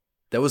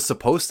that was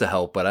supposed to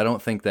help, but I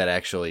don't think that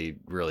actually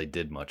really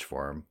did much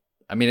for him.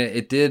 I mean,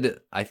 it did.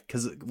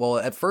 Because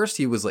at first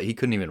he was like he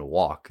couldn't even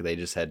walk. They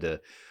just had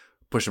to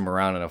push him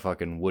around in a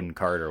fucking wooden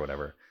cart or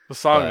whatever. the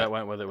song But- that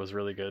went with it was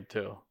really good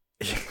too.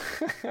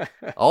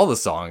 All the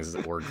songs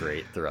were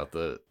great throughout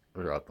the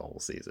whole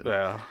season.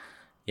 Yeah.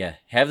 Yeah,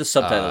 have the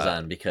subtitles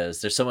on because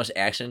there's so much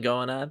action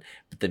going on,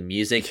 but the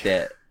music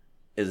that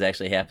is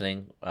actually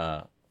happening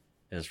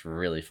is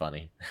really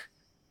funny.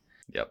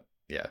 Yep.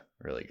 Yeah.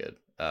 Really good.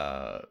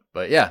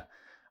 But yeah,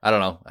 I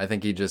don't know. I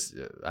think he just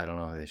I don't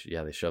know.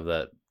 They shoved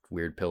that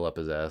weird pill up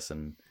his ass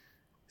and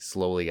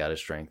slowly got his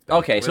strength back.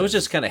 Okay, so it's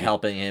just kind of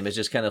helping him. It's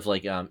just kind of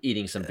like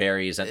eating some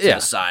berries to Yeah.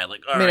 the side.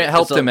 Like, I mean, it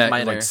helped him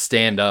minor. like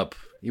stand up.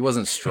 He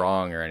wasn't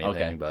strong or anything,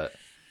 Okay. but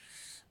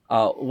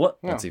What?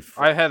 Yeah. once he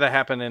I had that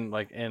happen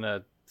in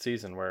a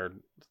season where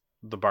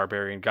the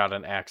barbarian got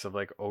an axe of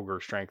like ogre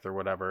strength or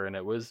whatever, and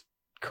it was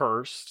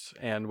cursed.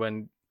 And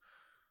when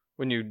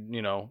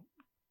you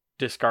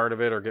discard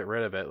of it or get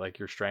rid of it, like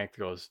your strength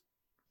goes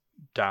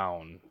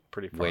down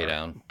pretty far. Way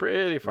down.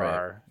 Pretty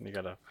far. And you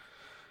gotta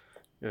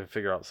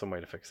figure out some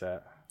way to fix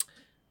that.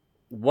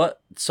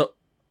 What?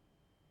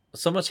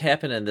 So much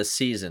happened in this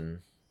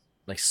season.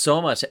 Like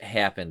so much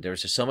happened. There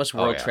was just so much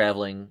world yeah.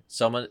 traveling.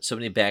 So many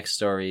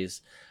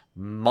backstories.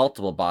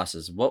 Multiple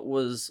bosses. What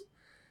was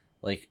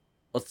like?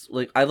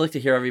 I'd like to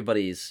hear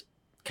everybody's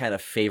kind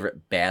of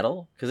favorite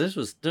battle because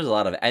there's a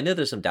lot of. I know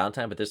there's some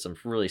downtime, but there's some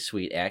really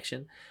sweet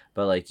action.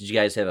 But like, did you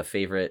guys have a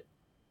favorite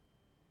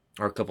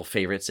or a couple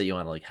favorites that you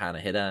want to like kind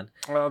of hit on?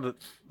 Well,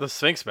 the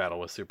Sphinx battle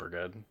was super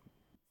good.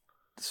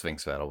 the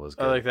Sphinx battle was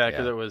good. I like that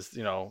because yeah. it was,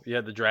 you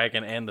had the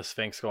dragon and the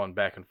Sphinx going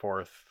back and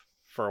forth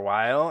for a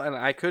while, and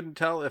I couldn't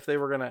tell if they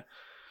were gonna,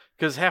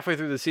 because halfway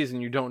through the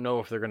season you don't know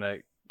if they're gonna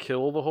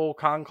kill the whole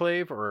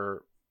conclave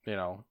or,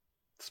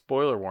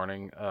 spoiler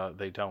warning,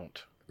 they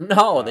don't.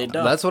 No, they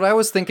don't. That's what I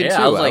was thinking Yeah,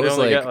 too. I was I like- was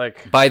They only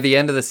like, get, by the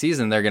end of the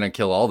season, they're gonna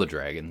kill all the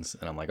dragons,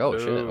 and I'm like, oh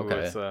shit, ooh, okay.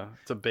 it's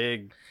a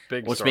big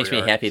Which story makes me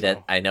arc, happy so.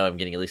 that I know I'm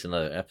getting at least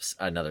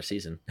another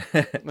season.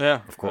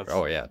 Yeah, Of course. that's-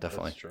 Oh yeah,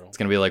 definitely. that's true. It's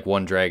gonna be like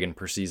one dragon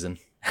per season.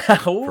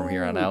 From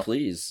here on out.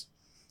 Please.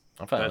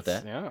 I'm fine with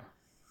that. Yeah.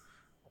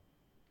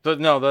 But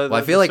no, Well,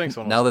 I feel like Sphinx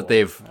one now was that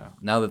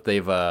cool.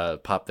 they've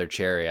popped their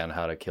cherry on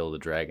how to kill the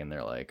dragon,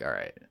 they're like, all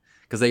right,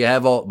 because they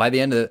have all by the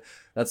end of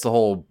that's the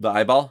whole The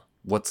eyeball?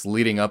 what's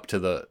leading up to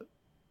the.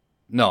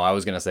 No, I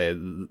was gonna say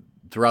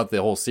throughout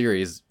the whole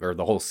series or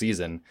the whole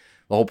season,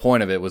 the whole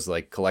point of it was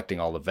like collecting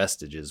all the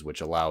vestiges,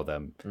 which allow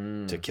them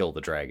to kill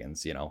the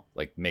dragons. You know,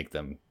 like make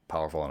them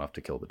powerful enough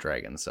to kill the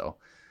dragons.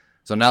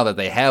 So now that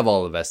they have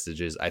all the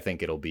vestiges, I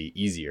think it'll be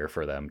easier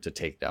for them to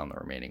take down the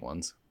remaining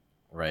ones.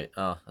 Right.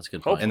 Oh, that's a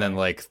good point. And then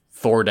like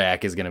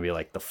Thordak is gonna be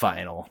like the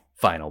final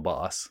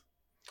boss.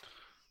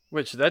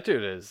 Which that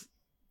dude is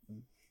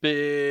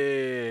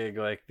big.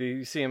 Like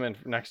you see him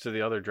next to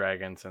the other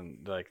dragons,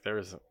 and like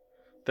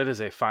that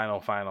is a final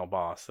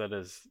boss. That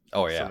is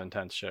some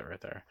intense shit right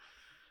there.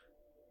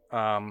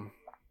 How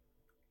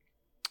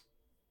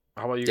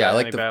about you guys?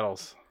 Any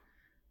battles?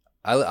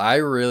 I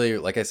really,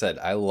 like I said,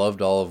 I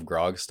loved all of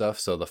Grog's stuff.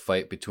 So the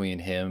fight between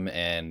him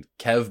and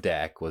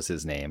Kevdak was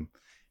his name,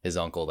 his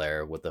uncle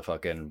there with the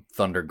fucking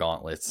thunder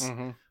gauntlets.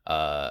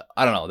 I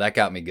don't know, that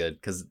got me good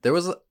because it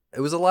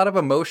was a lot of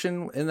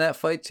emotion in that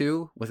fight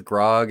too with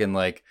Grog and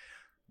like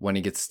when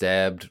he gets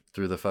stabbed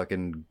through the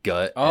fucking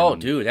gut. Oh,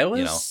 and, dude, that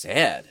was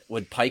sad.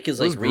 When Pike is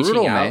like reaching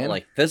brutal, out, man.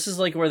 like this is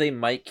like where they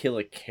might kill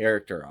a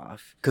character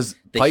off. Because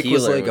The Pike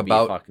was healer like would be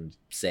about fucking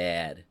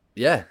sad.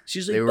 Yeah,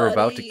 She's like, they were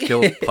about to "Buddy."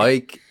 kill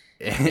Pike.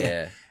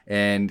 Yeah.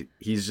 And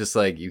he's just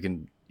like you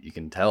can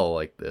tell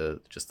like the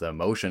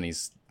emotion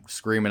he's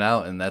screaming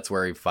out, and that's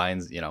where he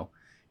finds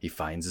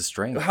his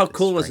strength. How His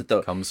cool was it strength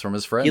though? Comes from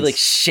his friends. He like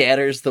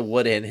shatters the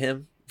wood in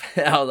him.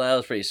 Oh, that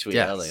was pretty sweet.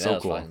 Yeah, I was like, so that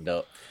was cool. fucking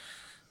dope.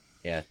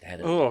 Yeah, that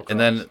is. Oh, And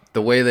then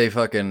the way they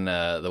fucking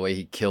the way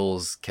he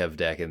kills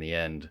Kevdak in the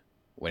end,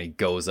 when he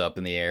goes up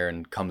in the air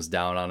and comes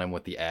down on him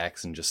with the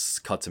axe and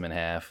just cuts him in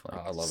half.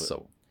 Like, I love it.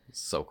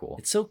 So cool.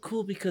 It's so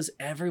cool because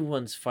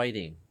everyone's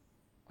fighting.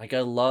 Like I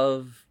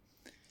love.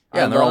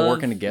 Yeah, and they're all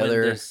working when together.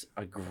 there's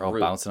a They're all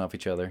group. bouncing off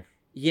each other.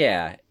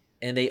 Yeah,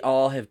 and they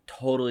all have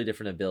totally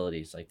different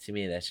abilities. Like to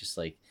me, that's just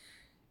like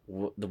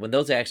when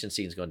those action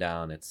scenes go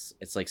down, it's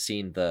like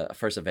seeing the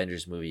first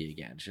Avengers movie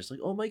again. It's just like,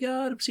 oh my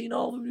god, I'm seeing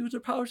all of them use their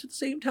powers at the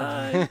same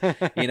time.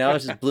 You know, it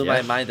just blew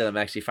my mind that I'm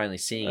actually finally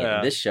seeing it. Yeah.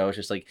 In this show, it's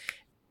just like,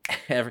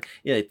 like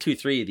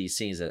 2-3 of these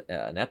scenes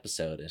an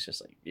episode. It's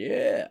just like,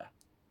 yeah,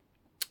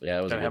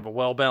 it was Gonna have a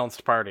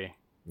well-balanced party.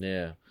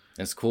 yeah.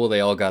 It's cool.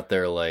 They all got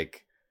their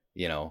like,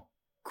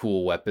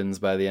 cool weapons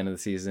by the end of the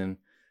season.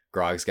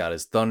 Grog's got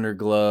his thunder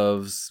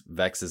gloves.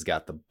 Vex has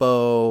got the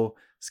bow.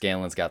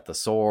 Scanlan's got the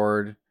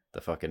sword,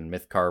 the fucking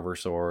Mythcarver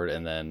sword,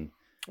 and then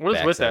What is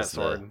Vex with that has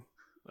sword?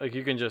 Like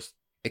you can just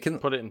it can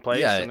put it in place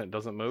yeah. and it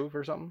doesn't move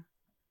or something?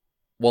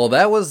 Well,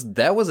 that was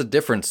a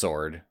different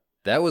sword.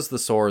 That was the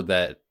sword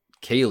that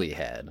Kaylee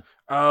had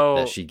Oh,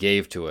 that she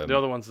gave to him. the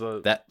other one's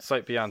the That-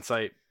 sight beyond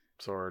sight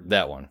sword.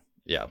 That one,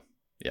 yeah.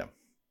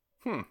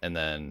 Hmm. And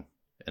then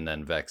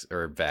Vex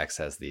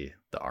has the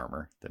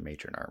armor, the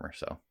matron armor.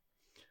 So,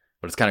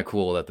 but it's kind of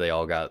cool that they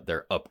all got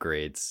their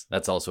upgrades.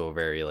 That's also a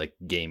very like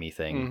gamey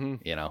thing,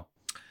 Mhm.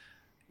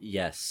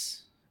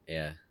 Yes.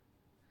 Yeah.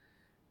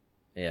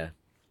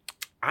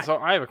 So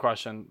I have a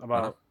question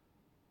about Uh-huh.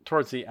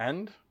 towards the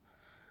end.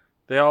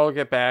 They all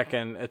get back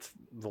and it's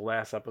the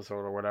last episode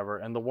or whatever.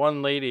 And the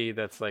one lady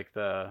that's like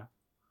the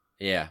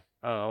Yeah.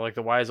 I don't know, like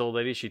the wise old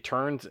lady, she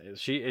turns.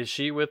 Is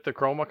she with the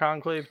Chroma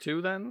Conclave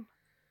too? Then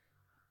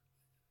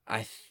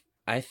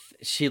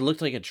She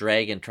looked like a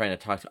dragon trying to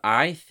talk to.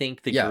 I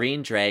think the Yeah.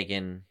 green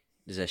dragon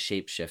is a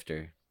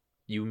shapeshifter.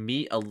 You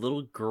meet a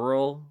little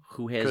girl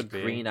who has Could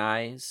be. green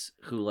eyes,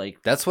 who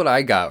like. That's what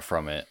I got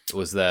from it.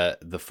 Was that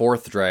the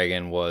fourth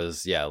dragon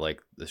was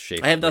like the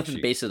shape. I have like nothing to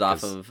she- base it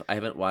off 'cause- of. I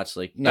haven't watched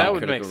like No, that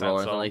would Critical make Role or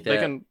sense. anything So like they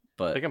that. can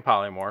but they can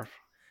polymorph.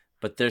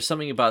 but there's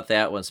something about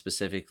that one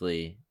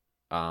specifically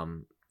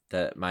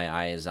that my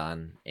eye is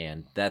on,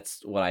 and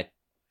that's what I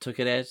took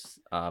it as.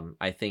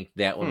 I think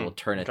that one will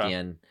turn at the okay.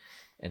 end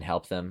and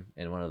help them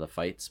in one of the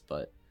fights,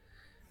 but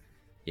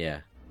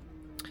yeah.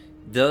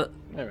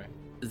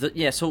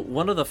 Anyway, So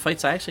one of the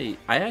fights I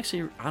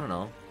don't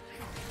know.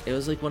 It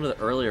was like one of the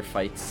earlier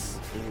fights.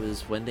 It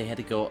was when they had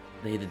to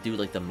do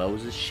like the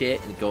Moses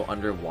shit and go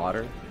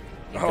underwater.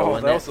 And go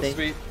in that was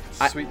thing.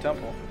 a sweet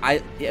temple.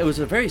 It was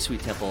a very sweet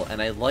temple,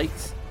 and I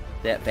liked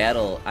that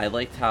battle. I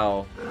liked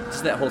how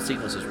just that whole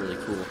sequence was really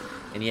cool.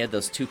 And you had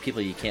those two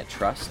people you can't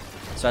trust.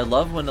 So I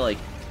love when like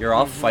you're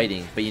all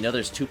fighting, but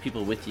there's two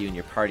people with you in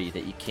your party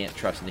that you can't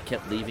trust, and they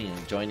kept leaving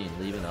and joining and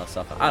leaving and all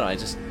stuff. I don't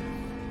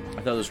know.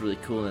 I thought it was really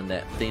cool, and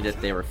that thing that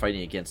they were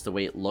fighting against, the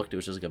way it looked, it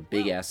was just like a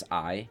big ass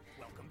eye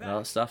and all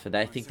that stuff. And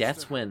I think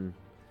that's when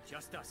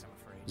was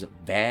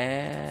it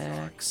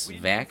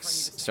Vax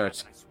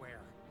starts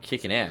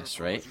kicking ass,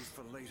 right?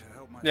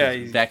 Yeah,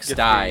 he Vex gets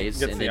dies,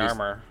 gets and the then he's-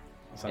 armor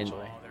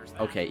essentially.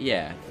 Okay,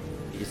 yeah,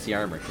 he gets the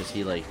armor because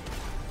he like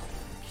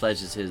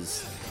pledges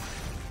his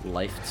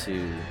life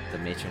to the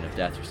Matron of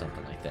Death or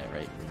something like that,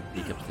 right? And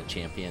he becomes the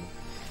champion,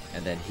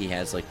 and then he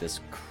has like this.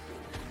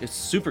 It's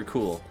super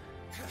cool.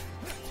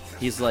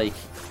 He's like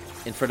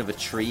in front of a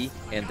tree,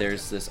 and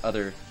there's this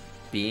other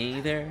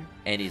being there,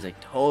 and he's like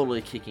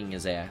totally kicking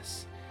his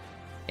ass,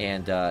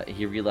 and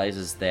he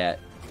realizes that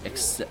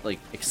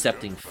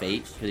accepting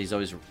fate, because he's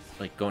always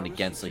like going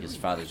against like his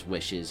father's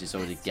wishes. He's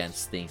always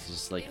against things. He's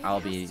just like,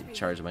 I'll be in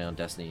charge of my own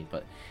destiny.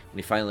 But when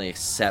he finally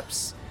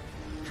accepts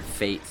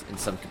fate in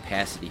some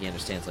capacity, he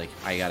understands like,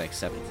 I gotta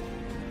accept it.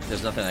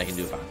 There's nothing I can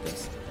do about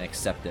this, and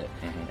accept it.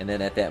 And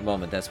then at that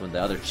moment, that's when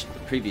the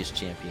previous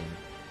champion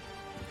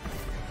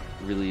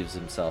relieves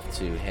himself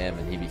to him,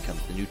 and he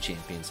becomes the new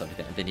champion, stuff like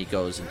that. And then he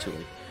goes into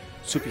like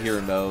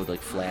superhero mode, like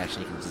Flash,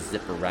 and he can just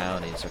zip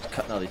around, and he starts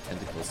cutting all these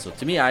tentacles. So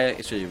to me, I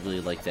actually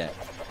really like that,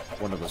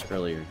 one of those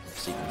earlier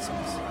sequences.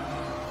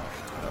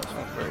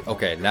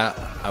 Okay, now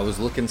I was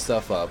looking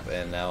stuff up,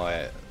 and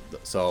now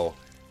so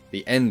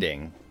the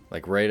ending,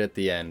 like right at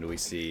the end, we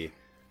see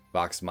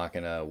Vox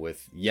Machina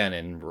with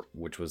Yenin,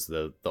 which was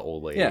the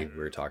old lady we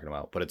were talking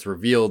about. But it's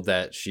revealed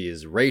that she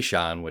is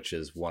Rayshawn, which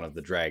is one of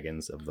the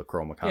dragons of the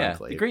Chroma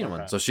Conclave. The green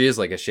one. So she is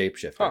like a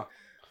shapeshifter. Huh.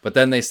 But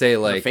then they say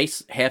like her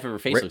face, half of her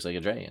face looks like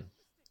a dragon.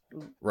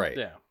 Right.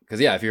 Yeah.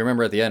 Because if you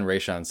remember at the end,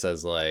 Rayshawn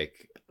says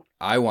like,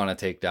 I want to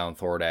take down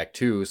Thordak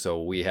too,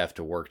 so we have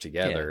to work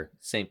together.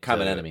 Same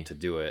common enemy to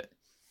do it.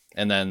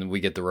 And then we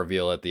get the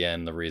reveal at the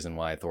end. The reason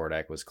why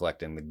Thordak was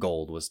collecting the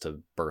gold was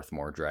to birth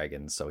more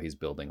dragons. So he's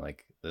building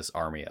like this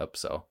army up.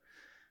 So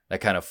that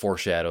kind of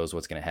foreshadows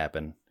what's going to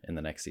happen in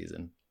the next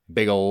season.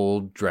 Big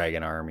old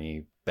dragon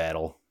army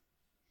battle.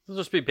 It'll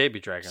just be baby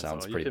dragons.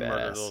 Sounds though. pretty You can badass.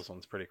 murder those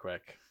ones pretty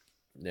quick.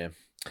 Yeah.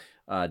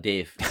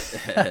 Dave,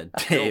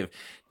 Dave,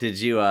 did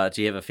you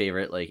do you have a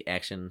favorite like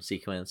action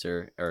sequence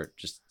or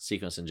just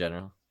sequence in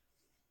general?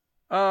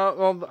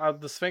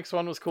 The Sphinx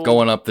one was cool.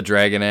 Going up the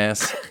dragon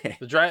ass.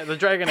 The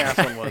dragon ass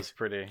one was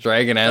pretty.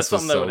 Dragon ass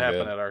That's something was that so would happen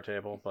good. at our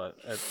table, but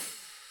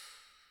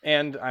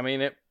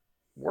it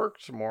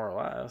worked more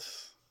or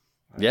less.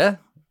 Yeah.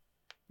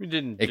 We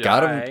didn't. It die.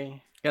 got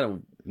him. Got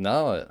him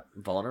No,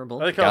 vulnerable.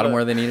 got him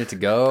where they needed to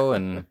go,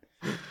 and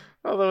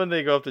although when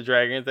they go up the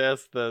dragon's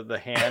ass,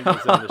 the hand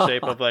is in the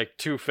shape of like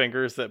two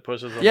fingers that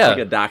pushes them. Yeah. Like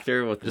a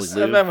doctor with Just,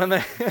 lube. and then when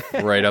they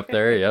right up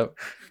there. Yep.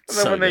 And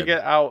then So when they good.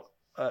 get out,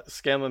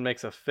 Scanlan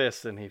makes a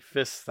fist and he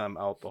fists them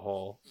out the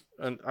hole.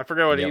 And I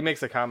forget what he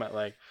makes a comment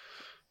like,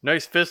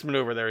 "Nice fist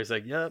maneuver there." He's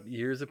like, "Yep,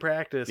 years of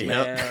practice,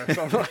 man," or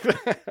something like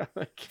that.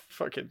 Like,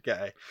 fucking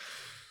guy,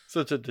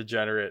 such a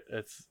degenerate.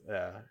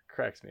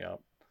 Cracks me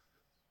up.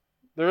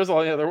 There was a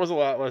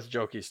lot less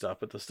jokey stuff,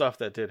 but the stuff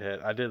that did hit,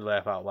 I did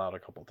laugh out loud a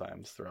couple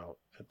times throughout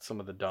at some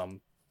of the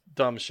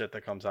dumb shit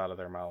that comes out of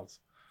their mouths.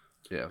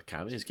 Yeah,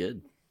 comedy is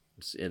good.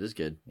 It is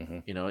good. Mm-hmm.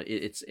 You know,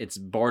 it's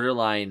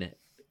borderline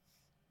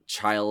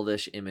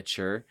childish,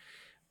 immature,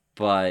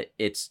 but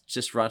it's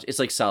just raunchy. It's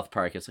like South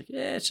Park. It's like,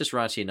 it's just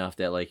raunchy enough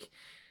that like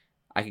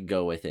I could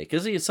go with it,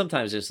 because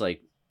sometimes it's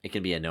like it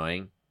can be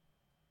annoying.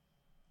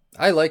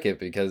 I like it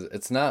because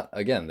it's not,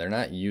 again, they're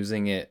not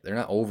using it, they're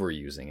not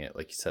overusing it.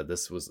 Like you said,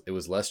 it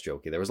was less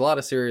jokey. There was a lot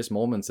of serious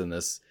moments in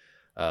this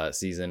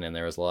season, and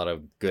there was a lot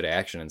of good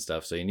action and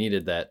stuff. So you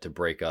needed that to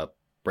break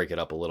it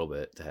up a little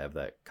bit to have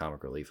that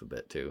comic relief a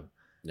bit too.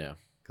 Yeah,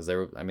 because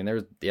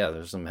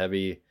there's some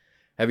heavy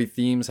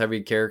themes,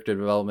 heavy character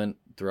development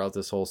throughout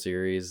this whole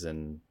series,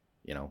 and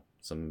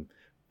some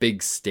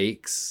big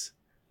stakes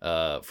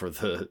for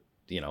the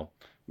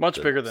much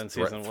the bigger than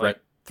season one.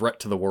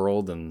 Threat to the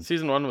world, and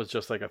season one was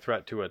just like a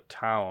threat to a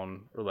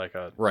town or like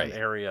an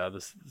area.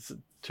 This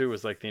two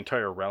is like the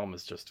entire realm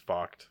is just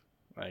fucked.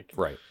 Like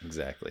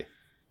exactly.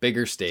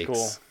 Bigger stakes.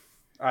 It's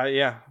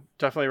cool.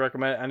 Definitely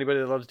recommend it. Anybody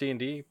that loves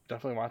D&D,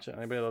 definitely watch it.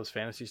 Anybody that loves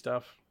fantasy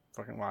stuff,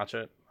 fucking watch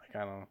it. Like,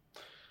 I don't know,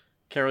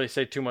 can't really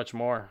say too much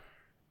more.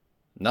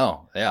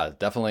 No,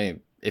 definitely.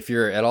 If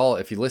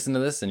you listen to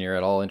this and you're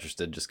at all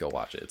interested, just go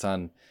watch it. It's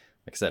on,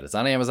 like I said, it's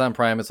on Amazon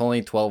Prime. It's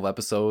only 12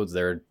 episodes.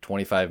 They're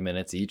 25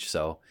 minutes each,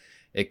 so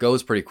it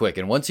goes pretty quick.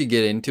 And once you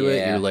get into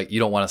it, you're like, you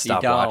don't want to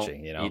stop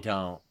watching. You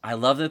don't. I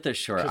love that they're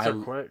short. They're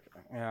quick.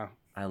 Yeah,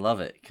 I love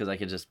it because I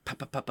can just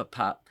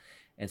pop,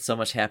 and so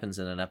much happens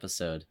in an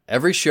episode.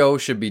 Every show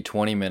should be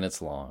 20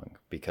 minutes long,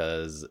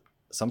 because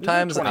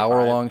sometimes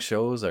hour-long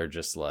shows are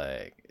just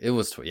like, it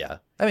was.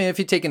 I mean, if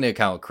you take into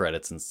account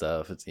credits and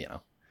stuff, it's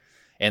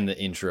and the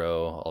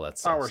intro, all that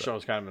stuff. Hour show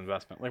is kind of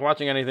investment. Like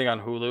watching anything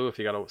on Hulu, if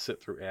you got to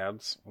sit through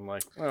ads, I'm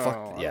like,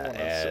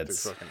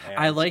 ads.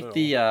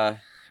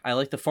 I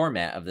like the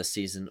format of this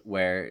season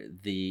where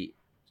the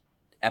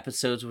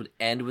episodes would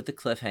end with the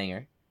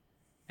cliffhanger,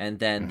 and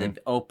then the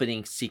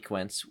opening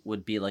sequence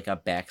would be like a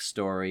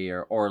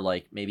backstory or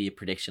like maybe a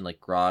prediction, like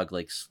Grog,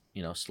 like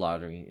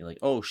slaughtering, like,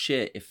 oh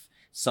shit, if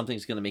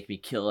something's gonna make me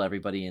kill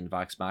everybody in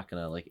Vox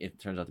Machina, like it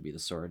turns out to be the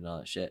sword and all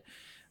that shit.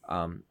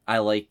 I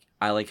like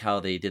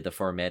how they did the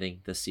formatting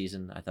this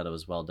season. I thought it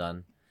was well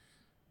done.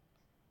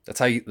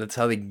 That's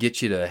how they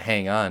get you to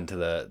hang on to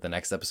the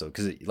next episode,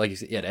 because like you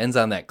said, it ends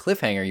on that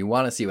cliffhanger. You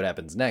want to see what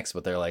happens next,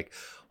 but they're like,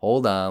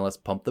 hold on, let's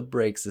pump the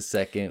brakes a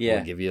second.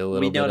 We'll give you a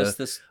little bit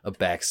of a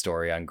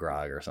backstory on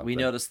Grog or something. We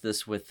noticed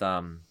this with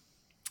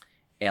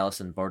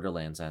Alice in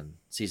Borderlands on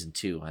season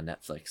 2 on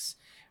Netflix.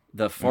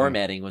 The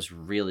formatting was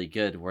really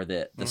good, where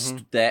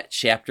that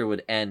chapter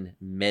would end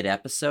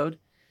mid-episode,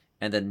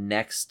 and the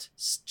next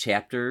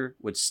chapter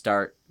would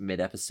start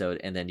mid-episode,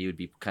 and then you would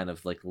be kind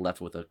of like left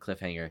with a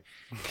cliffhanger.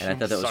 And I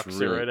thought that was Sucks you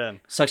really right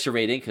in. sucks you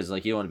right in, because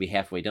like you don't want to be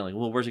halfway done. Like,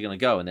 well, where's it gonna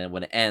go? And then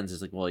when it ends,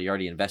 it's like, well, you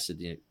already invested.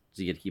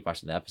 So you get to keep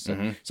watching the episode.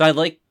 Mhm. So I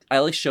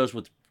like shows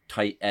with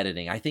tight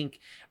editing. I think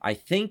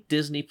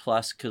Disney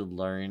Plus could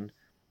learn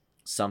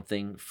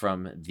something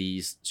from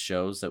these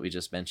shows that we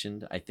just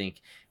mentioned. I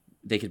think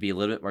they could be a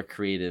little bit more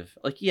creative.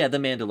 Like, yeah, The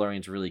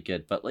Mandalorian's really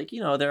good, but like,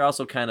 they're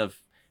also kind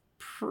of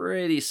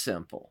pretty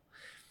simple.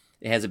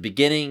 It has a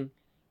beginning,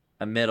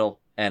 a middle,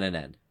 and an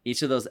end.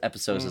 Each of those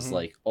episodes is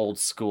like old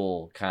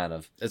school kind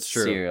of It's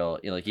true. serial.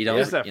 Like, you don't.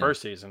 It is that you know,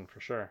 first season for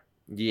sure.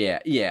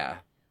 yeah.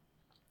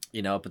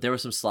 But there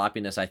was some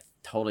sloppiness, I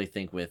totally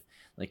think, with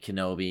like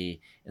Kenobi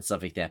and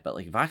stuff like that. But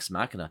like Vox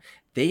Machina,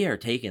 they are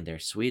taking their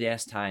sweet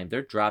ass time.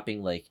 They're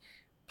dropping like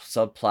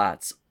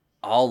subplots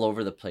all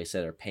over the place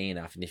that are paying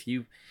off. And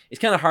it's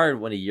kind of hard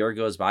when a year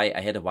goes by.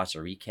 I had to watch a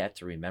recap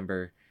to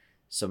remember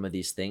some of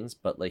these things.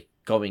 But like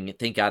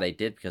thank God I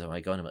did, because when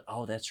I go and I'm like,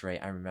 oh, that's right,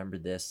 I remember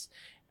this.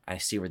 I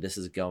see where this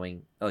is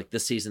going. Like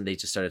this season, they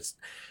just started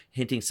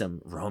hinting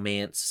some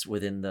romance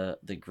within the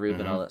group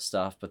and all that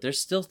stuff. But there's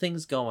still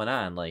things going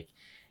on, like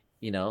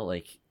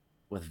like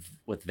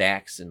with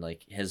Vax and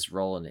like his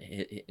role and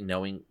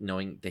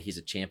knowing that he's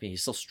a champion.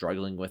 He's still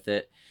struggling with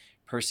it.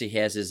 Percy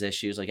has his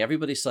issues. Like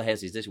everybody still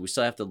has these issues. We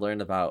still have to learn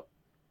about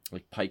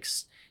like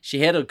Pike's. She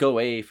had to go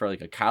away for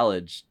like a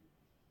college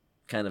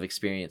kind of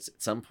experience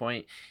at some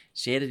point.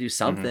 She had to do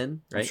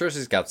something, right? I'm sure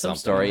she's got some something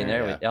story in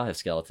there. yeah. They all have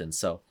skeletons.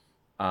 So,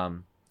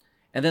 and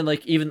then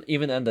like even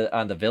on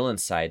the villain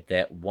side,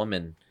 that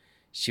woman,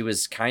 she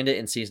was kind of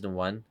in season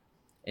 1,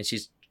 and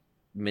she's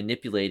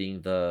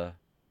manipulating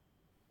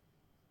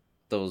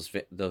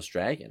those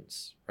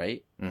dragons,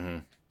 right? Mm-hmm.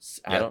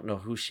 I don't know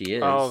who she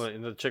is. Oh,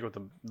 the chick with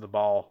the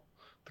ball,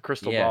 the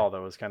crystal Yeah. ball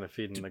that was kind of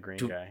feeding the green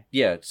guy.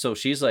 Yeah, so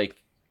she's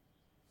like,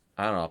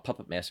 I don't know, a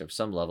puppet master of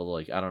some level.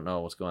 Like, I don't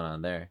know what's going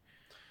on there.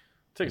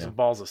 Takes some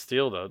balls of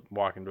steel to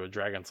walk into a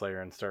dragon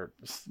slayer and start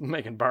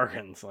making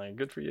bargains. Like,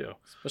 good for you.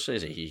 Especially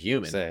as a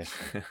human. Say,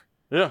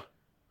 Yeah.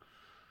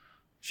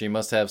 she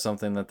must have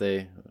something that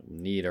they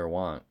need or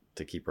want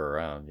to keep her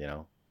around.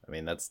 I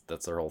mean, that's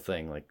their whole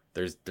thing. Like,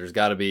 there's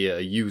got to be a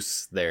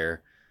use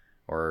there,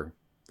 or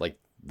like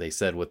they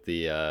said with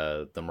the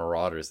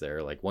Marauders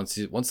there. Like once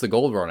the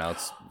gold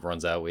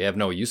runs out, we have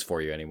no use for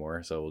you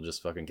anymore. So we'll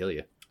just fucking kill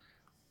you.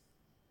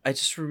 I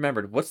just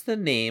remembered, what's the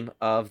name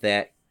of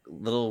that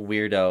little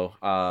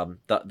weirdo?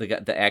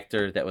 The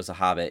actor that was a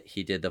Hobbit.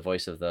 He did the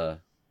voice of the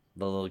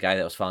little guy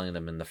that was following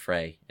them in the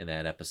fray in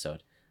that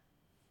episode.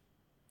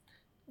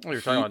 Oh, you're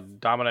talking about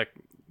Dominic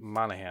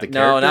Monaghan. The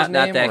No, character's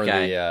not name that or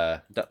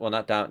guy. Well,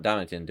 not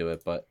Dominic didn't do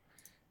it, but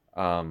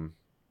well,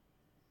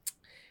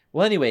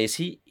 anyways,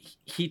 he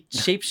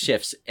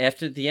shapeshifts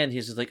after the end.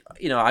 He's just like,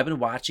 I've been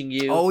watching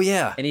you. Oh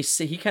yeah. And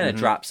he kind of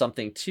dropped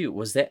something too.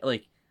 Was that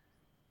like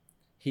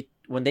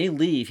when they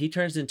leave, he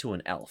turns into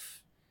an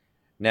elf.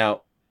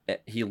 Now,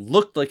 he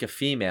looked like a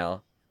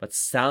female, but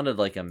sounded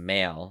like a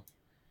male.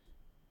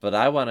 But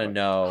I want to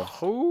know,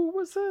 Who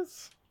was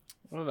this?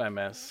 What did I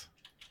miss?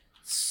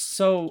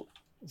 so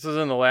This is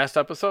in the last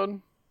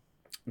episode?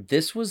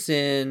 this was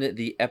in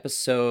the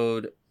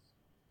episode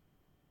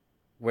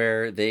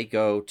where they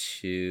go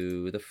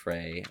to the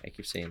fray. I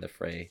keep saying the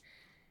fray.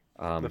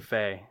 The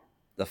Fae.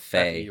 The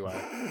Fae.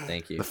 F-E-Y.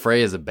 Thank you. The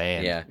Fray is a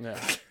band. Yeah. Yeah.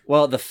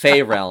 Well, the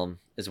Fae realm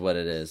is what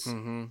it is.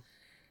 Mm-hmm.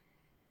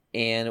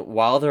 And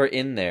while they're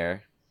in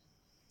there,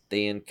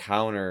 they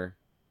encounter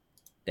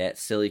that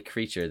silly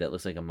creature that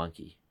looks like a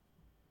monkey.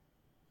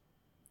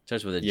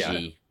 Starts with a G.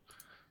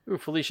 Yeah. Ooh,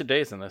 Felicia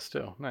Day's in this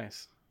too.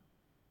 Nice.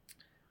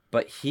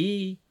 But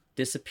he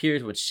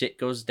disappears when shit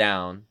goes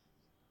down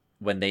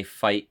when they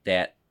fight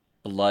that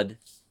blood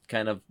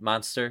kind of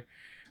monster,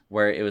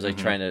 where it was like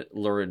trying to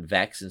lure in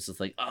Vex, and it's just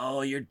like,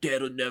 oh, your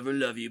dad will never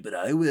love you, but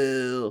I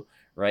will.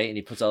 Right? And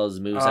he puts all his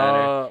moves on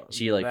her.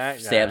 She like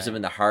that stabs guy. him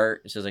in the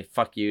heart. She's like,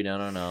 fuck you.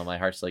 No. My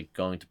heart's like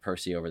going to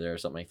Percy over there or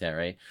something like that,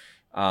 right?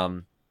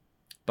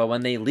 But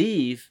when they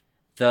leave,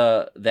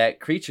 that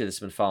creature that's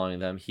been following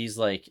them, he's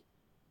like,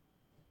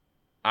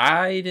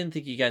 I didn't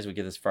think you guys would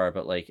get this far,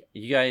 but like,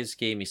 you guys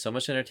gave me so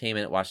much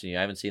entertainment watching you.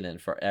 I haven't seen that in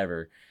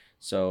forever.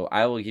 So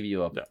I will give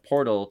you a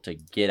portal to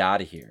get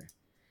out of here.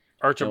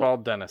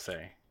 Archibald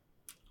Dennisay.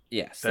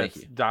 Yes, That's thank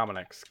you.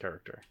 Dominic's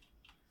character.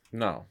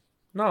 No,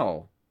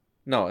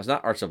 it's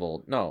not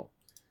Archibald. No.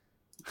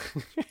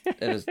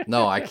 It is.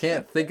 No, I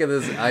can't think of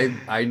this.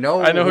 I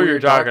know who you're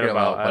talking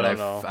about. but I don't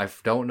know. I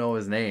don't know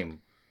his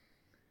name.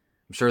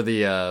 I'm sure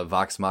the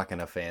Vox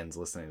Machina fans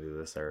listening to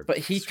this are. But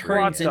he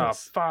screaming What turns at the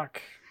us.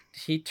 fuck?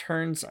 He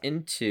turns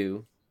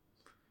into.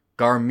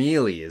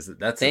 Garmelie is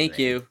that's. his Thank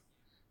name. you.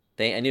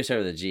 I knew it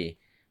started with a G.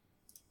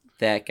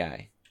 That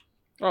guy.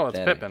 Oh, it's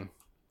That- Pippin.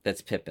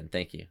 That's Pippin.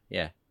 Thank you.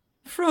 Yeah.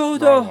 Wrong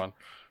Frodo, one.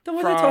 the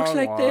one that talks Wrong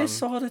like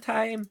this one. all the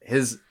time.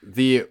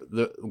 The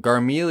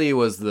Garmelie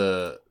was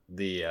the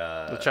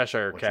The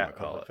Cheshire Cat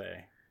whatchamacallit. of the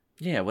Fae.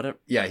 Yeah. Whatever.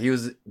 Yeah,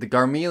 the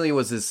Garmelie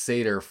was his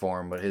satyr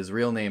form, but his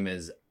real name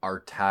is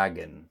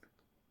Artagan,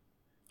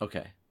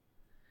 Okay.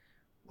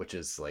 which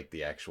is like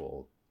the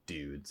actual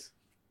dudes.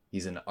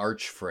 He's an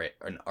archfey.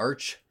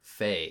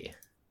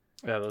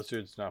 Yeah, those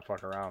dudes do not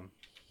fuck around.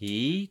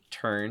 He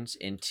turns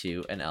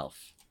into an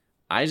elf.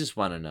 I just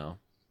want to know,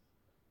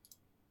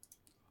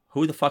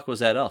 who the fuck was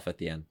that elf at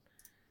the end?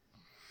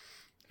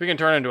 If he can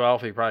turn into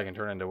elf, he probably can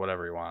turn into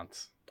whatever he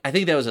wants. I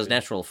think that was his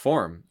natural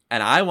form,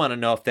 and I want to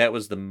know if that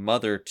was the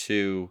mother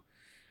to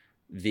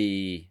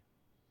the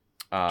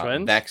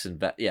twins. Vex and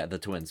the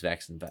twins,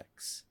 Vex and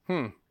Vex.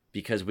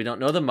 Because we don't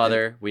know the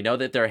mother. We know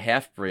that they're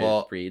half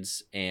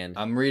breeds, and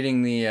I'm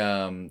reading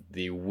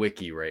the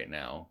wiki right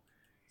now.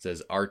 It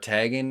says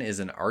Artagan is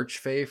an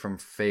archfey from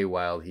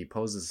Feywild. He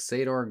poses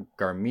Sador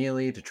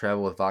Garmelie to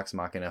travel with Vox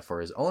Machina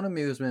for his own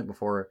amusement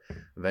before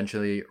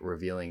eventually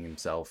revealing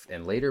himself,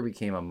 and later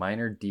became a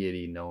minor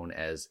deity known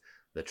as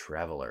the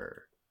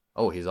Traveler.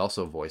 Oh, he's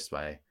also voiced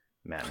by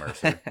Matt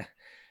Mercer.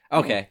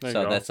 Okay, There you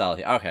so go. that's all.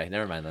 Okay,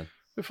 never mind then.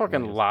 The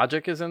fucking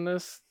Logic is in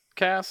this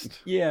cast.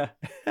 Yeah.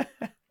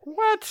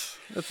 What?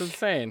 That's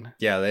insane.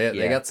 Yeah, they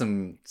Yeah. got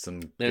some There's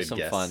good some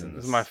guests fun. in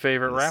This is my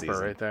favorite in this rapper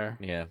season. right there.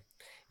 Yeah.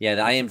 Yeah,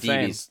 the That's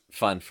IMDb's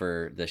fun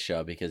for the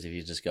show because if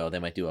you just go, they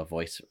might do a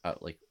voice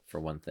out like for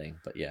one thing,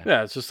 but yeah.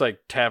 Yeah, it's just like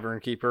Tavern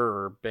Keeper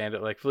or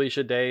Bandit. Like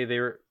Felicia Day, they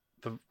were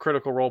the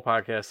Critical Role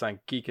podcast on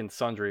Geek and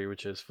Sundry,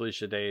 which is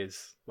Felicia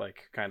Day's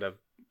like kind of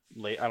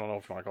I don't know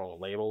if you want to call it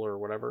a label or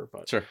whatever,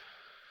 but Sure.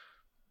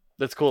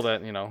 that's cool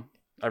that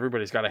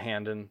everybody's got a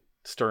hand in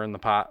stirring the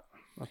pot.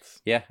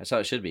 Yeah, that's how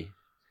it should be.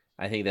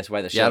 I think that's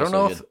why the show Yeah,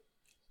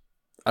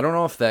 I don't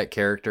know if that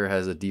character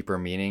has a deeper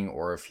meaning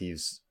or if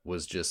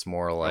was just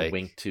more a like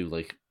wink to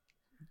like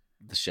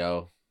the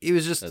show. he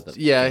was just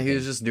he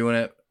was just doing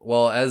it.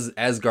 Well, as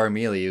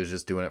Garmelie, he was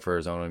just doing it for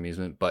his own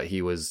amusement, but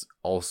he was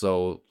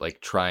also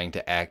like trying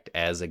to act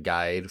as a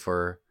guide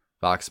for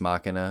Vox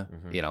Machina,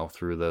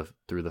 through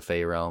the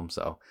Fey realm.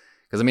 So,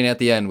 because I mean, at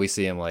the end we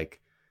see him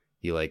like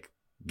he like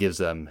gives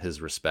them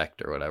his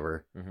respect or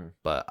whatever.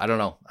 But I don't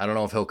know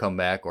if he'll come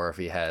back or if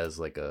he has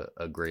like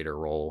a greater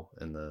role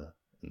in the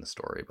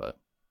story. But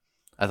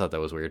I thought that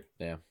was weird.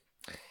 Yeah.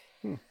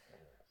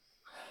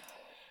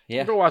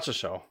 Yeah. Go watch the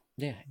show.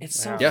 Yeah, it's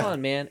so Yeah.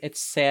 fun, man. It's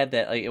sad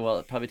that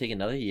it'll probably take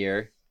another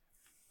year,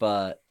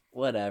 but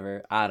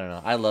whatever. I don't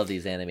know. I love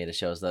these animated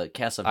shows. The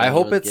Castlevania. I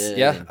hope was it's good,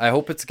 yeah. and- I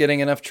hope it's getting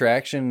enough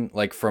traction,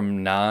 like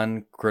from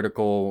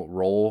non-critical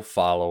role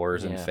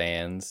followers and Yeah.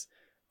 fans,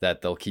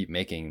 that they'll keep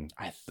making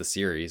the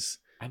series.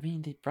 I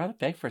mean, they brought it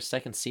back for a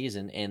second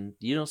season, and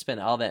you don't spend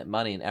all that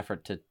money and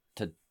effort to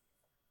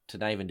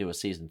not even do a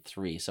season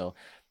 3. So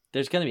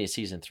there's going to be a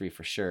season 3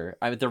 for sure.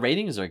 I mean, the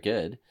ratings are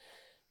good,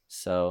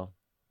 so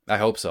I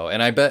hope so,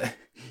 and I bet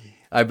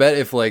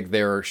if like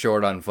they were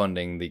short on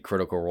funding, the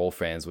Critical Role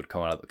fans would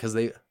come out because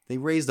they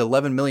raised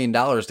 $11 million to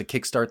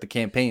kickstart the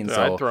campaign. Dude,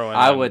 so I'd throw in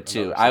I would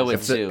too. I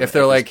would too. if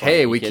they're at like, this point.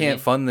 hey, Are we you kidding can't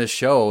me? fund this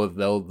show,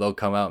 they'll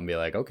come out and be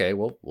like, okay,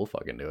 we'll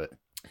fucking do it.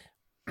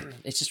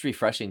 It's just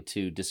refreshing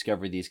to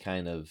discover these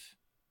kind of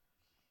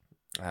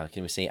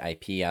can we say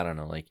IP? I don't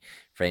know, like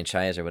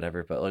franchise or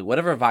whatever, but like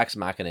whatever Vox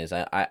Machina is,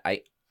 I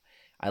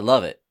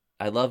love it.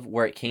 I love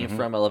where it came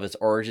from. I love its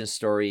origin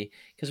story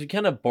because we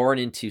kind of born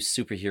into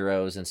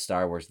superheroes and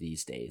Star Wars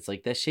these days.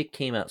 Like that shit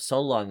came out so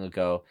long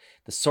ago.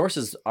 The source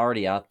is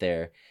already out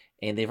there,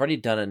 and they've already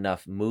done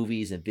enough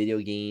movies and video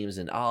games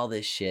and all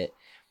this shit,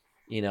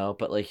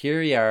 But like here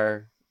we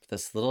are,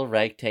 this little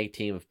ragtag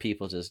team of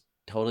people just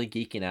totally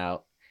geeking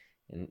out,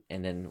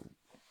 and then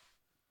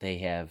they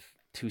have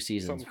 2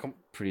 seasons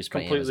produced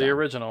by completely Amazon.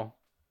 original,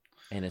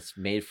 And it's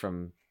made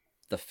from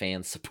the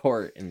fan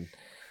support and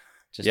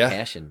just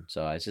passion.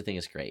 So I just think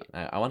it's great.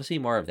 I want to see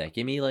more of that.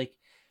 Give me like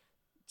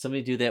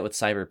somebody do that with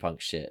cyberpunk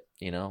shit,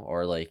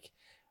 or like,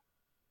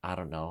 I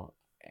don't know,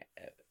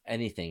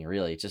 anything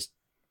really. Just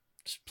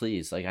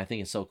please. Like, I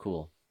think it's so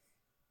cool.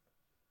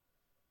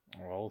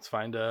 Well, let's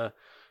find a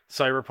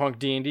cyberpunk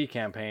D&D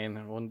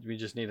campaign. We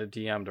just need a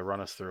DM to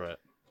run us through it.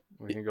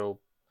 We can go.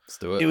 Let's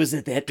do it. It was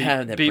at that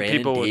time that beat Brandon,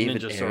 people with Dave, ninja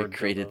and Eric sword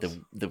created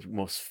dildos. the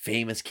most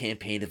famous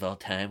campaign of all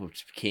time,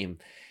 which became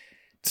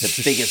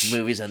the biggest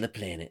movies on the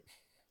planet.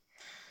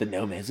 The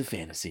Nomads of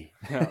Fantasy.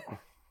 Yeah.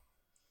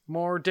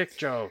 More dick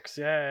jokes.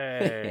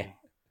 Yay.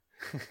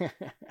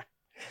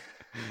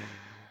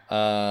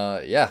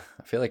 Yeah,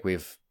 I feel like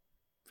we've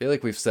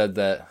said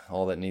that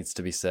all that needs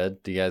to be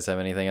said. Do you guys have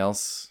anything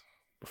else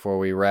before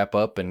we wrap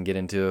up and get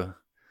into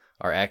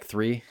our Act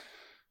 3?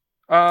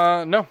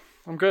 No,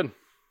 I'm good.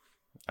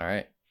 All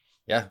right.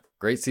 Yeah,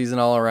 great season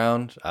all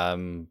around.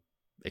 I'm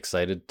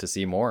excited to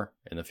see more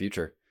in the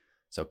future.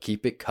 So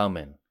keep it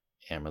coming,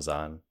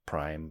 Amazon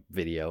Prime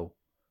Video.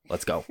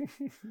 Let's go.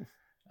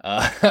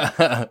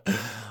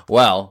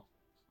 Well,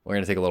 we're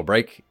going to take a little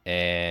break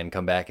and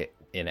come back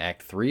in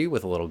Act 3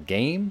 with a little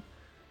game.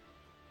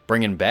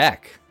 Bringing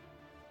back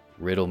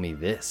Riddle Me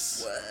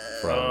This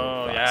from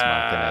Vox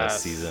Machina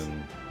yes.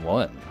 Season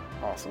 1.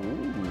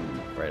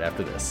 Awesome. Right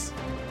after this.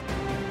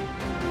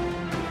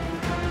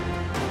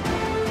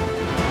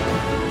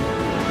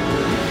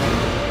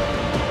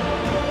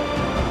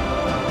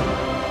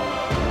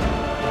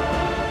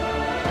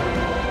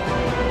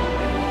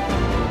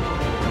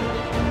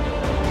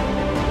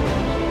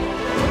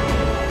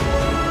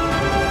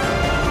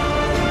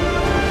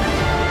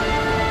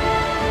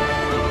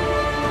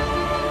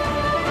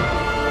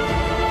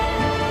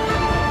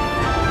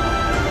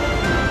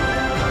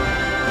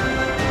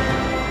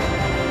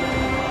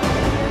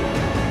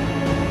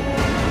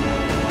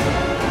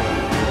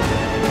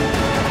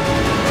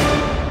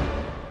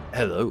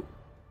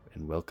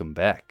 welcome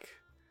back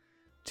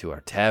to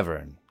our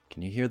tavern.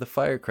 Can you hear the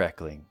fire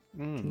crackling?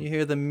 Can you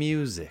hear the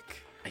music?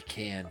 I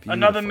can.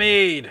 Another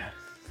mead.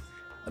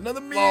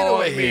 Another mead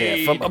over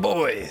here from my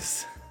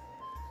boys.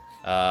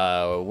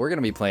 We're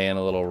gonna be playing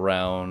a little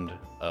round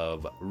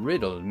of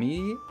Riddle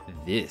Me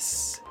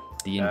This,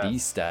 D&D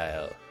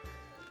style.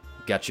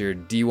 Got your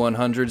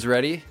D100s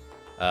ready,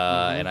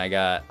 and I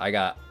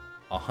got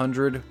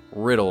 100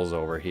 riddles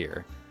over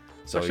here.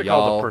 So It's actually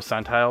y'all, called the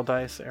percentile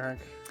dice, Eric.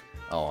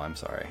 oh, I'm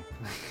sorry,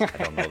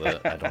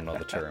 I don't know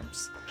the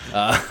terms.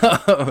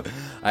 I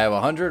have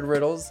 100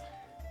 riddles.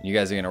 You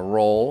guys are gonna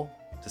roll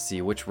to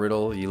see which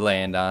riddle you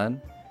land on,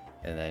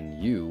 and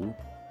then you,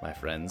 my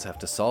friends, have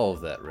to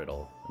solve that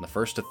riddle. And the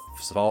first to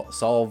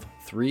solve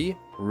 3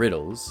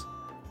 riddles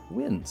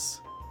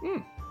wins.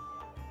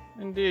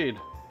 Indeed.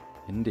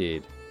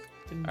 Indeed.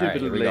 All right,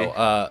 here we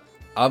go.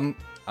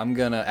 I'm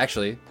gonna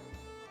actually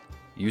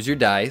use your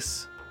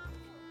dice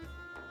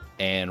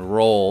and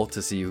roll to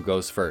see who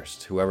goes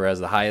first. Whoever has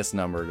the highest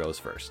number goes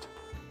first.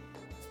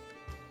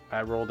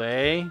 I rolled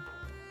a.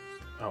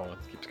 Oh, it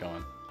keeps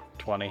going.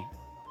 20.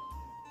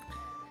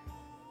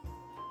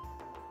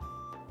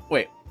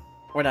 Wait,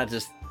 we're not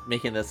just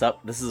making this up.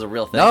 This is a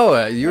real thing.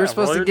 No, you were Yeah,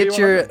 supposed roll to your get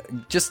your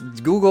D100.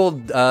 just Google.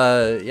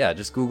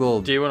 Just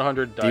Google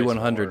D100 dice.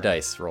 D100 roller.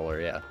 dice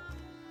roller. Yeah,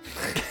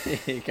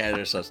 You guys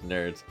are such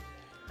nerds.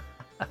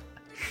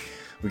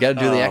 we got to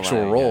do the Oh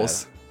actual my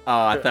rolls.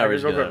 Oh, I thought we were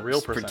I could go just get gonna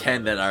real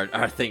pretend that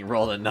our thing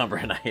rolled a number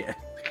and I hit.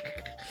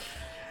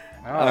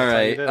 Oh, All that's how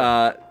you right. did it.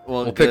 Well,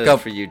 We'll good pick up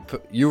for you.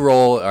 You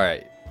roll. All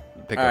right.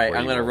 Pick All up right, where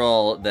I'm you gonna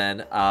roll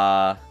then.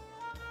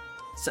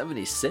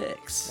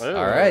 76. Ooh.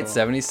 All right,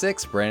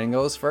 76. Brandon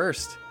goes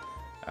first.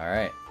 All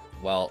right.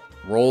 Well,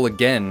 roll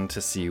again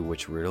to see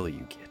which riddle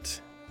you get,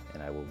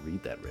 and I will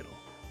read that riddle.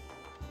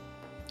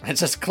 I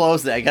just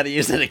closed it. I gotta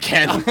use it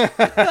again.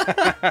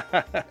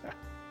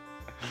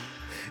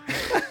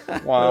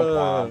 Womp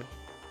womp.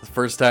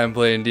 First time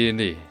playing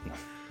D&D.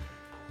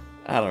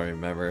 I don't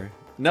remember.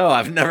 No,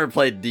 I've never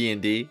played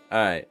D&D. All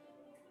right.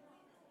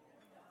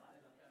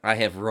 I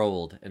have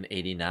rolled an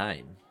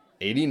 89.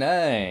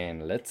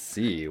 89. Let's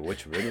see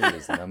which riddle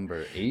is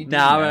number 89.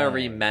 Now I'm gonna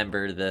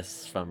remember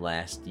this from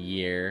last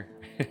year.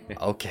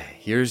 Okay,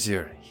 here's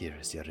your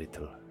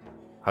riddle.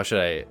 How should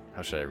I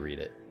read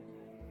it?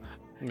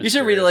 You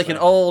should read it like an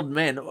old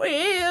man.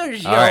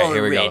 Where's your All right,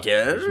 here we go.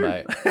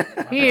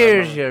 riddle?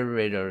 Here's your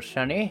riddle,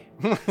 Sonny.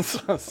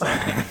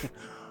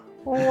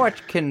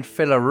 What can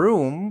fill a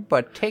room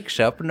but takes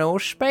up no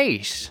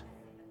space?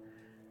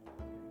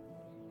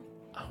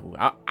 Oh,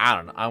 I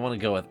don't know. I want to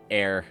go with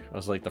air. It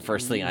was like the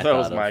first thing I That thought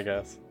was of. my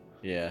guess.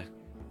 Yeah.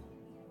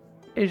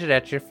 Is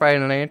that your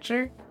final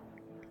answer?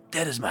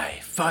 That is my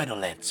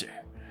final answer.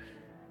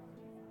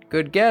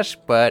 Good guess,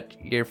 but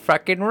you're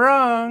fucking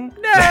wrong.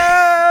 No!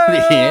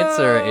 The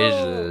answer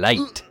is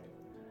light.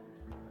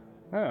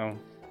 Oh,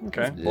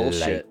 okay.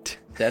 Bullshit. Light.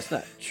 That's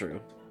not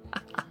true.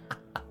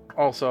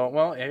 Also,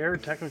 well, air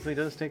technically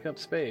does take up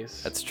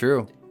space. That's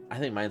true. I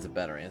think mine's a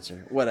better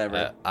answer.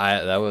 Whatever. I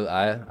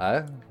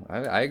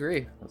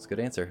agree. That's a good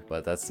answer,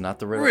 but that's not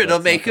the riddle. Riddle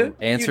That's not maker.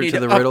 the answer you need to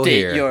the riddle update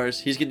here.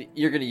 Yours.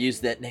 You're gonna use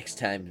that next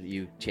time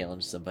you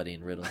challenge somebody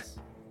in riddles.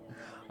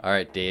 All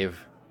right, Dave.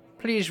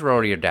 Please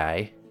roll your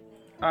die.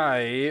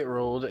 I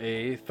rolled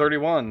a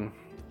 31.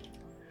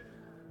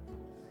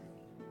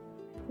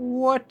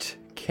 What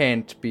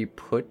can't be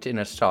put in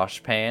a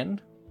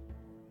saucepan?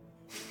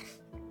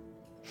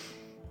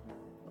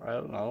 I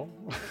don't know.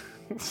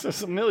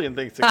 There's a million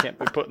things that can't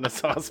be put in a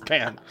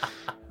saucepan.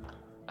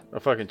 A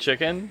fucking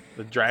chicken,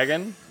 the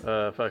dragon,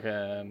 fucking,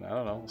 I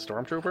don't know,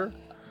 stormtrooper.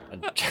 I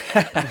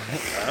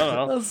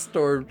don't know. A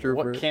stormtrooper.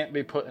 What can't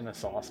be put in a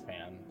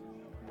saucepan?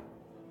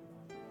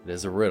 It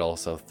is a riddle,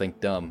 so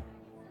think dumb.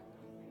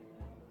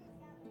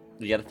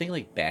 You gotta think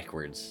like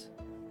backwards.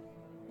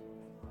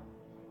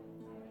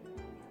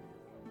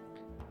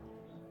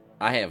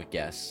 I have a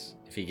guess.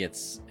 If he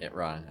gets it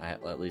wrong,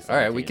 at least. All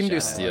I'll right, take we a can do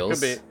shot at it. steals.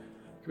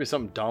 Could be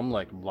something dumb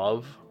like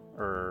love,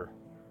 or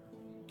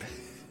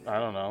I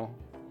don't know,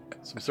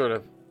 some sort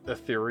of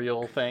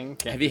ethereal thing.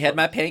 Can't Have be you had put-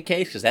 my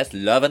pancakes? Because that's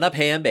love in a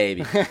pan,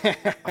 baby. Can't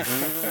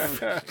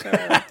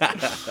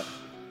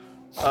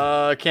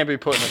be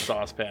put in a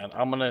saucepan.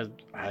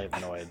 I have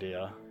no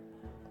idea.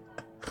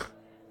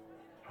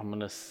 I'm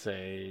gonna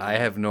say. I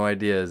have no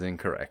idea is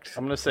incorrect.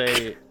 I'm gonna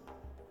say,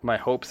 my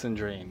hopes and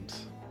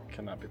dreams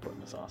cannot be put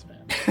in a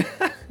saucepan.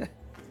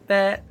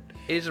 That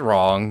is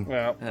wrong.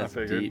 Well, That's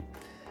I figured. deep.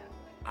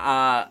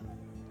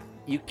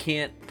 You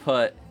can't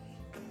put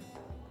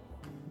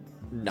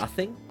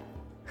nothing.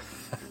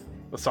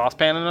 The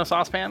saucepan in a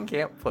saucepan?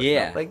 Can't put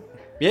Yeah. nothing.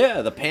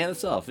 Yeah, the pan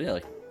itself. Yeah,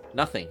 like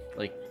nothing.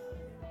 Like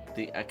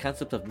the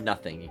concept of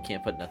nothing. You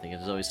can't put nothing.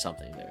 There's always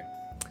something there.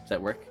 Does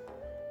that work?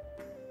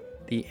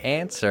 The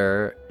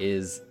answer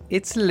is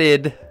its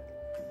lid.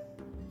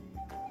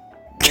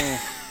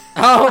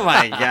 Oh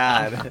my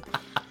god.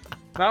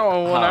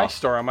 Now, when I Oh.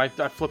 store them, I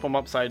flip them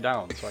upside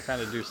down, so I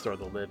kind of do store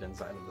the lid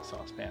inside of the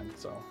saucepan.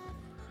 So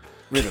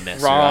Riddle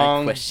Master,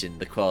 Wrong. I question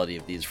the quality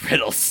of these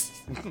riddles.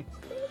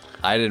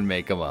 I didn't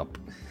make them up.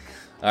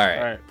 All right.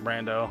 All right,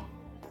 Brando.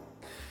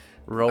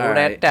 Roll All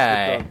that right.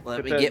 die.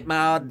 Let me that get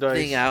my dice.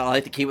 thing out. I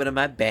like to keep it in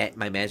my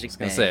my magic I bag. was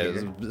gonna say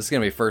here. this is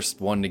gonna be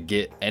first one to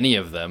get any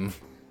of them,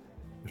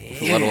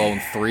 let alone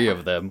 3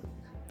 of them.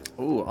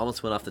 Ooh,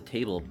 almost went off the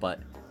table,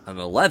 but an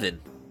 11.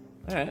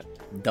 All right,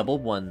 double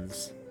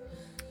ones.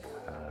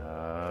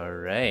 All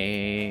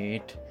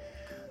right.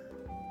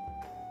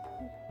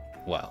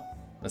 Well,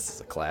 this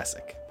is a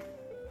classic.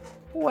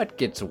 What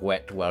gets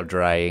wet while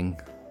drying?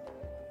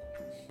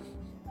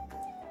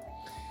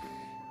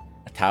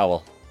 A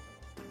towel.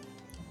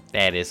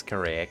 That is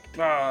correct.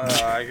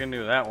 I can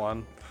do that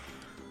one.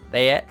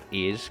 That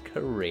is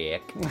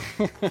correct.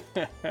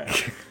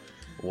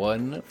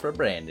 1 for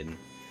Brandon.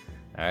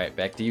 All right,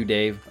 back to you,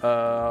 Dave.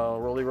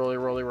 Rolly.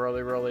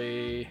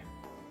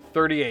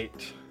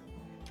 38.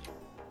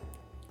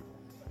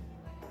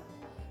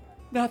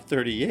 Not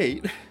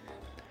 38.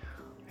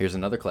 Here's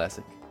another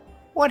classic.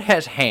 What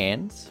has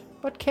hands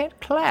but can't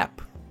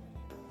clap?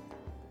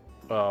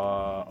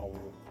 A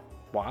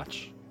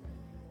watch.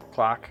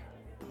 Clock.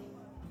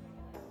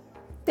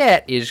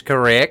 That is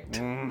correct.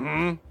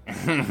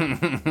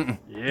 Mm-hmm.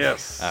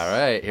 Yes. All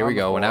right, here we On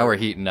go. the Now we're board.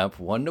 heating up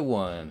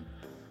 1-1.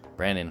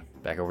 Brandon,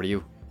 back over to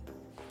you.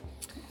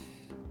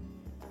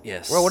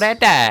 Yes. Roll that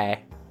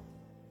die.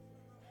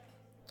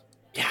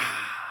 Yeah.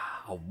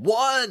 A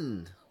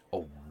 1. A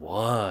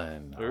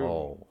 1. Ooh.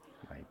 Oh,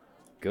 my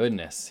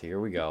goodness. Here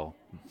we go.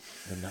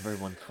 The number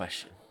 1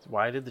 question.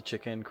 Why did the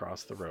chicken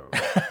cross the road?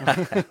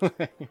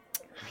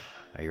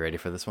 Are you ready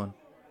for this one?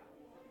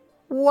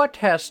 What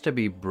has to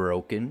be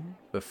broken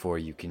before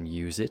you can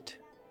use it?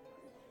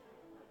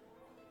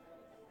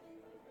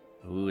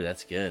 Ooh,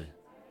 that's good.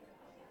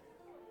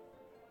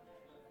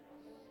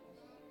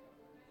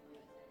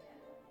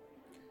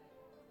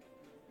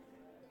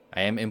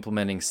 I am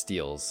implementing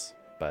steals,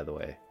 by the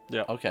way.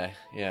 Yeah. Okay,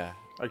 yeah.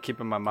 I'm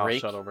keeping my mouth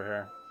Break. shut over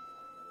here.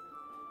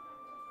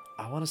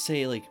 I want to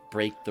say, like,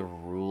 break the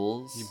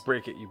rules. You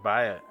break it, you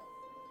buy it.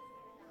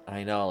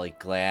 I know, like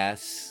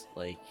glass,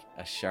 like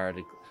a shard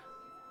of...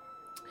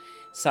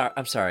 Sorry,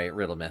 I'm sorry,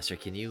 Riddle Master.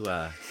 Can you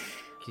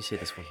say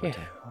this one more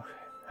time?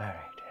 All right,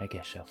 I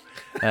guess so.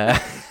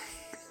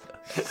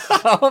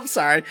 Oh, I'm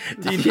sorry.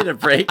 Do you need a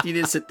break? Do you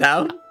need to sit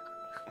down?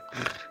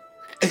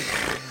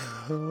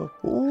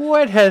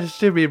 What has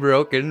to be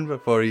broken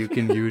before you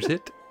can use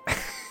it?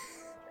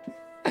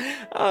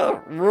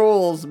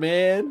 Rules,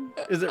 man.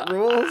 Is it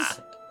rules?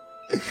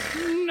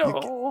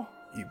 No.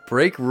 You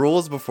break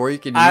rules before you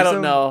can use I don't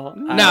them? know.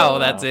 I No, don't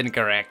that's know.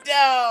 incorrect.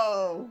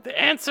 No. The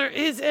answer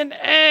is an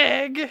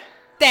egg.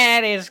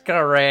 That is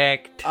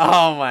correct.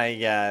 Oh my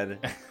god.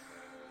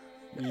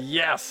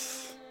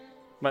 Yes.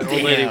 My old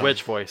lady Damn.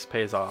 witch voice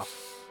pays off.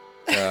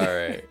 All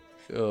right.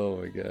 Oh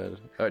my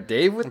god.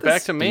 Dave with the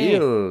Back to me.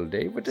 steal.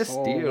 Dave with the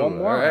Oh, steal. one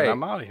more All right. and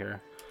I'm out of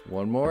here.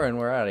 One more and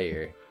we're out of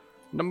here.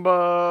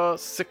 Number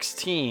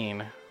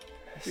 16.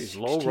 These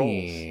low rolls.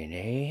 16,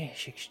 eh?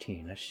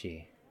 16. Let's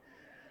see.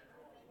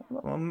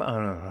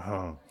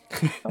 Uh-oh.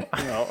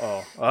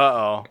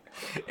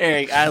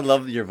 Eric, I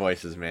love your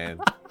voices, man.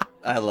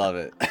 I love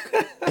it.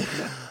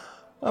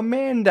 A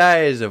man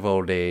dies of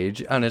old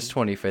age on his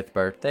 25th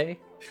birthday.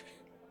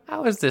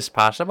 How is this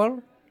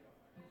possible?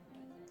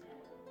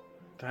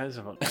 Dies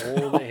of an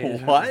old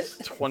age. What? His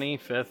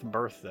 25th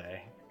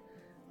birthday.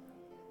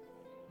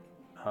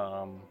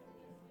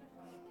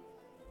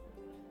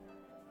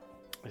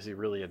 Is he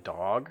really a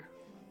dog?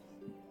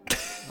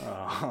 It's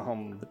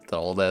an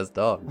old ass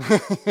dog.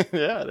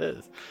 Yeah, it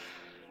is.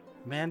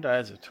 Man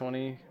dies of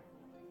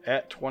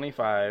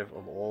 25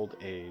 of old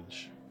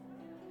age.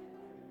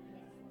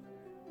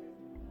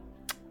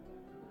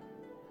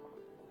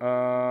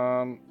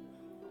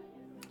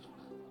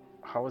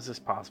 How is this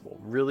possible?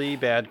 Really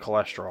bad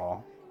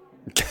cholesterol.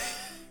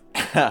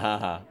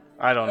 I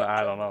don't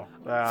know.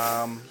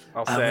 I'll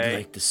I say would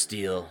like to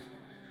steal.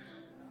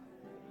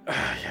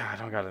 yeah, I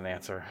don't got an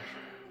answer.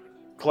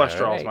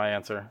 Cholesterol's Alright. my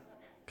answer.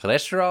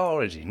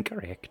 Cholesterol is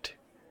incorrect.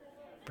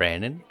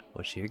 Brandon,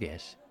 what's your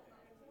guess?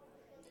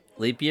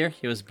 Leap year?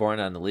 He was born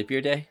on the leap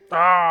year day?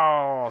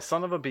 Oh,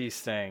 son of a bee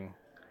sting.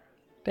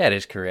 That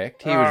is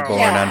correct. He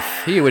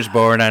was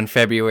born on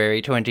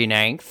February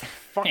 29th.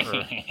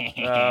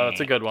 Fucker. That's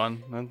a good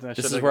one.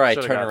 This is where I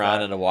turn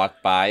around and I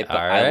walk by, but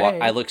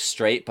Alright. I look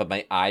straight, but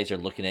my eyes are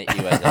looking at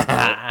you as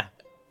I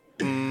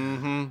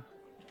Mm-hmm.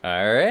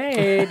 All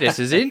right, this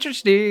is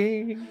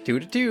interesting.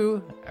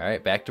 2-2. All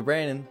right, back to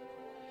Brandon.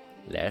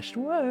 Last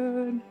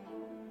one.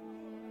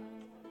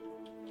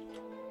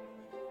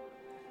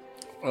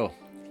 Oh,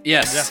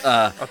 yes.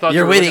 I thought you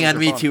You're were waiting looking on for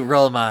me fun. to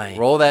roll my...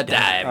 Roll that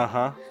die.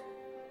 Uh-huh.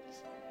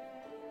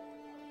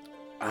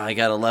 I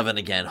got 11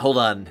 again. Hold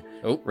on,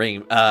 Oh.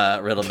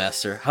 Riddle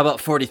Master. How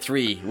about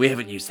 43? We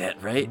haven't used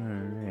that, right? All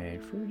right,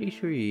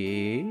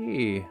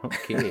 43.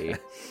 Okay.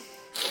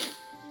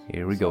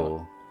 Here we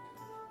go.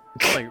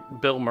 It's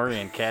like Bill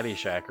Murray in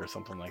Caddyshack or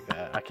something like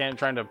that. I can't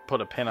trying to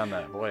put a pin on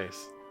that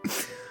voice.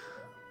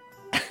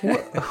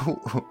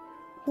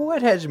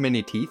 What has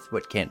many teeth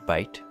but can't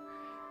bite?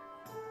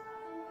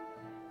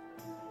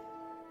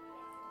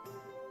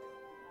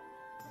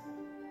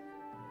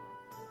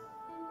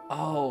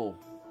 Oh,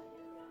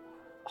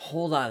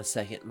 hold on a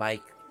second.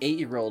 My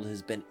 8-year-old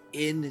has been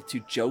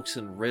into jokes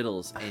and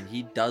riddles, and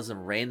he does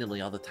them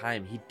randomly all the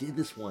time. He did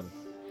this one.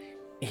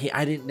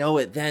 I didn't know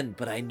it then,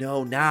 but I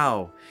know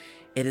now.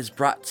 It has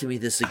brought to me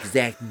this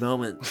exact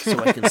moment so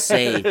I can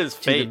say to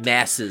the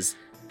masses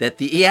that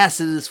yes,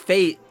 it is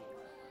fate.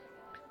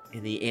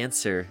 And the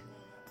answer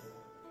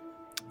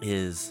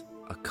is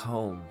a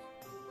comb.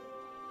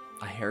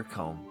 A hair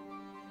comb.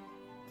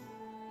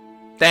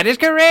 That is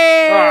correct!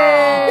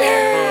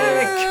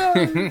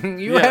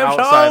 You have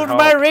solved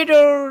my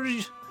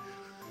riddles!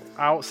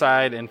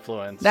 Outside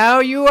influence. Now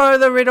you are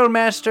the riddle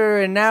master,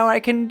 and now I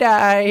can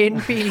die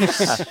in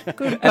peace.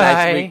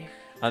 Goodbye.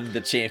 I'm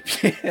the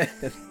champion.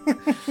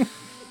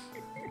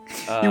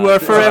 You are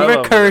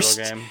forever cursed.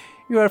 Game.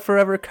 You are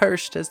forever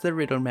cursed as the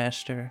riddle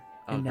master.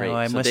 Oh, and great. now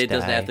I So must Dave die.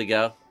 doesn't have to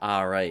go?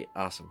 All right.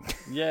 Awesome.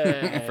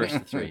 Yeah. First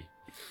of 3.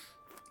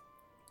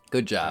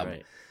 Good job. All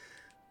right.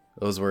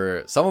 Those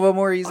were some of them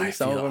were easy, I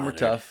some of feel them were honored.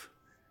 tough.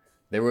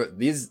 They were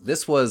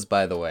This was,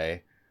 by the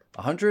way,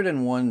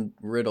 101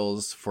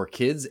 riddles for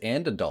kids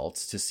and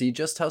adults to see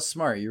just how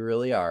smart you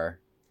really are.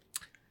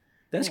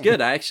 That's good.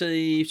 I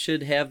actually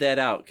should have that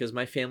out because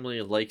my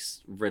family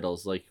likes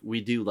riddles. Like,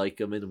 we do like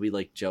them and we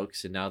like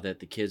jokes. And now that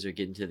the kids are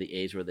getting to the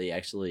age where they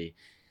actually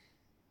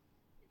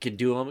can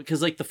do them,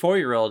 because like the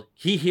 4-year-old,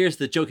 he hears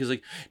the joke, he's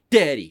like,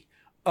 Daddy,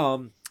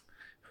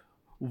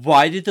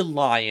 why did the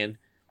lion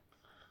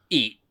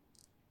eat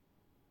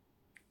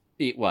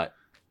what?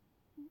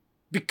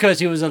 Because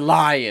he was a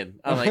lion.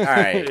 I'm like, all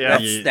right, Yeah.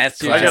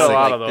 that's I just get a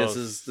lot like, of this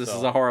those, is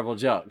so. a horrible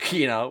joke,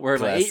 you know. Where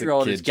my Classic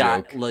 8-year-old has kid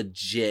got joke.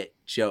 legit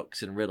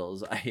jokes and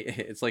riddles.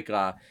 It's like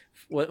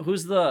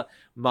who's the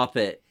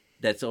Muppet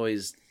that's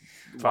always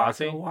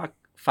Fozzie?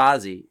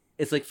 Fozzie.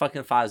 It's like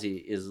fucking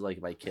Fozzie is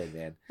like my kid,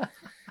 man.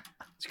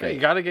 It's great.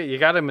 You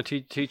gotta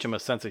teach them a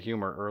sense of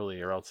humor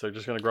early, or else they're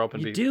just gonna grow up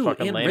and be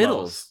fucking and lame.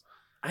 riddles.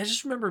 I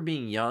just remember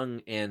being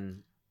young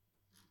and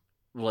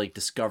like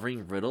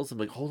discovering riddles. I'm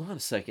like, hold on a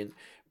second,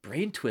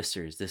 brain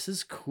twisters. This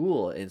is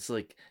cool. And it's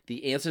like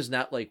the answer's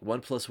not like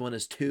 1 + 1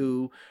 is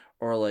 2,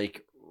 or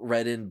like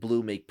red and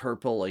blue make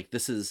purple. Like,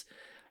 this is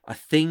a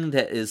thing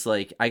that is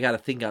like, I got to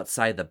think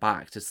outside the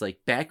box. It's like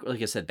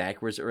like I said,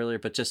 backwards earlier,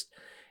 but just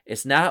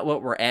it's not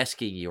what we're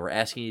asking you. We're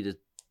asking you to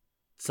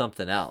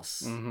something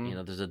else. Mhm. You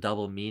know, there's a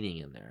double meaning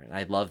in there, and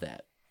I love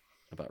that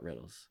about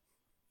riddles.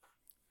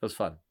 It was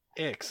fun.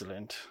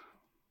 Excellent.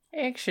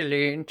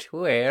 Excellent.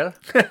 Well,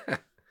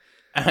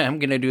 I'm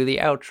going to do the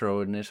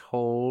outro in this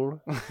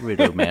whole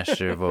Riddle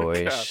Master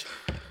voice.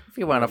 If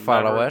you want to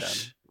follow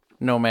us,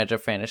 Nomads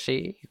of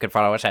Fantasy, you can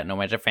follow us at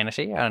Nomads of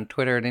Fantasy on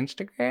Twitter and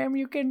Instagram.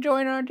 You can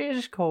join our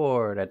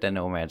Discord at the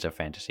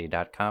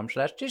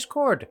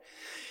nomadsoffantasy.com/Discord.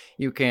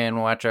 You can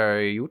watch our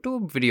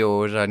YouTube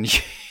videos on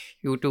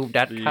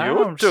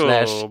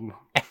youtube.com/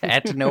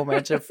 at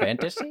Nomads of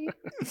Fantasy.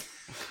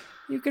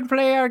 You can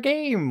play our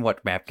game,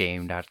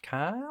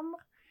 whatmapgame.com.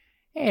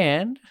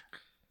 And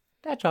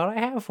that's all I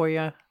have for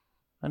you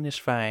on this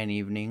fine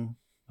evening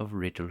of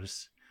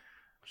riddles.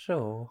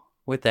 So,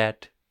 with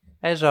that,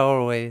 as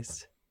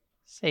always,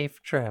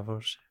 safe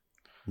travels,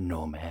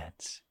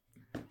 nomads.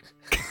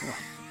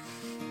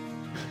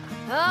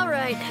 All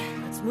right,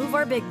 let's move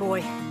our big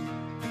boy.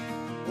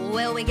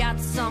 Well, we got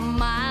some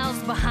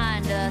miles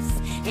behind us,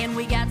 and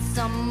we got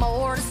some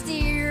more to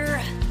steer.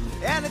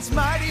 And it's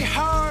mighty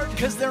hard,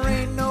 cause there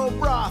ain't no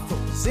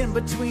brothels in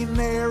between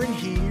there and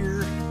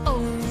here.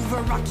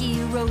 Over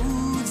rocky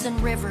roads and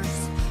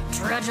rivers,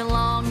 trudge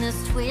along this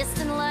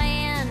twisting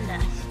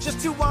land.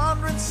 Just 2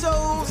 wandering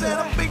souls and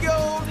a big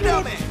old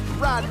dummy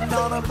riding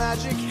on a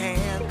magic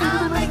hand.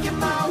 I'm making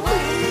my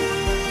way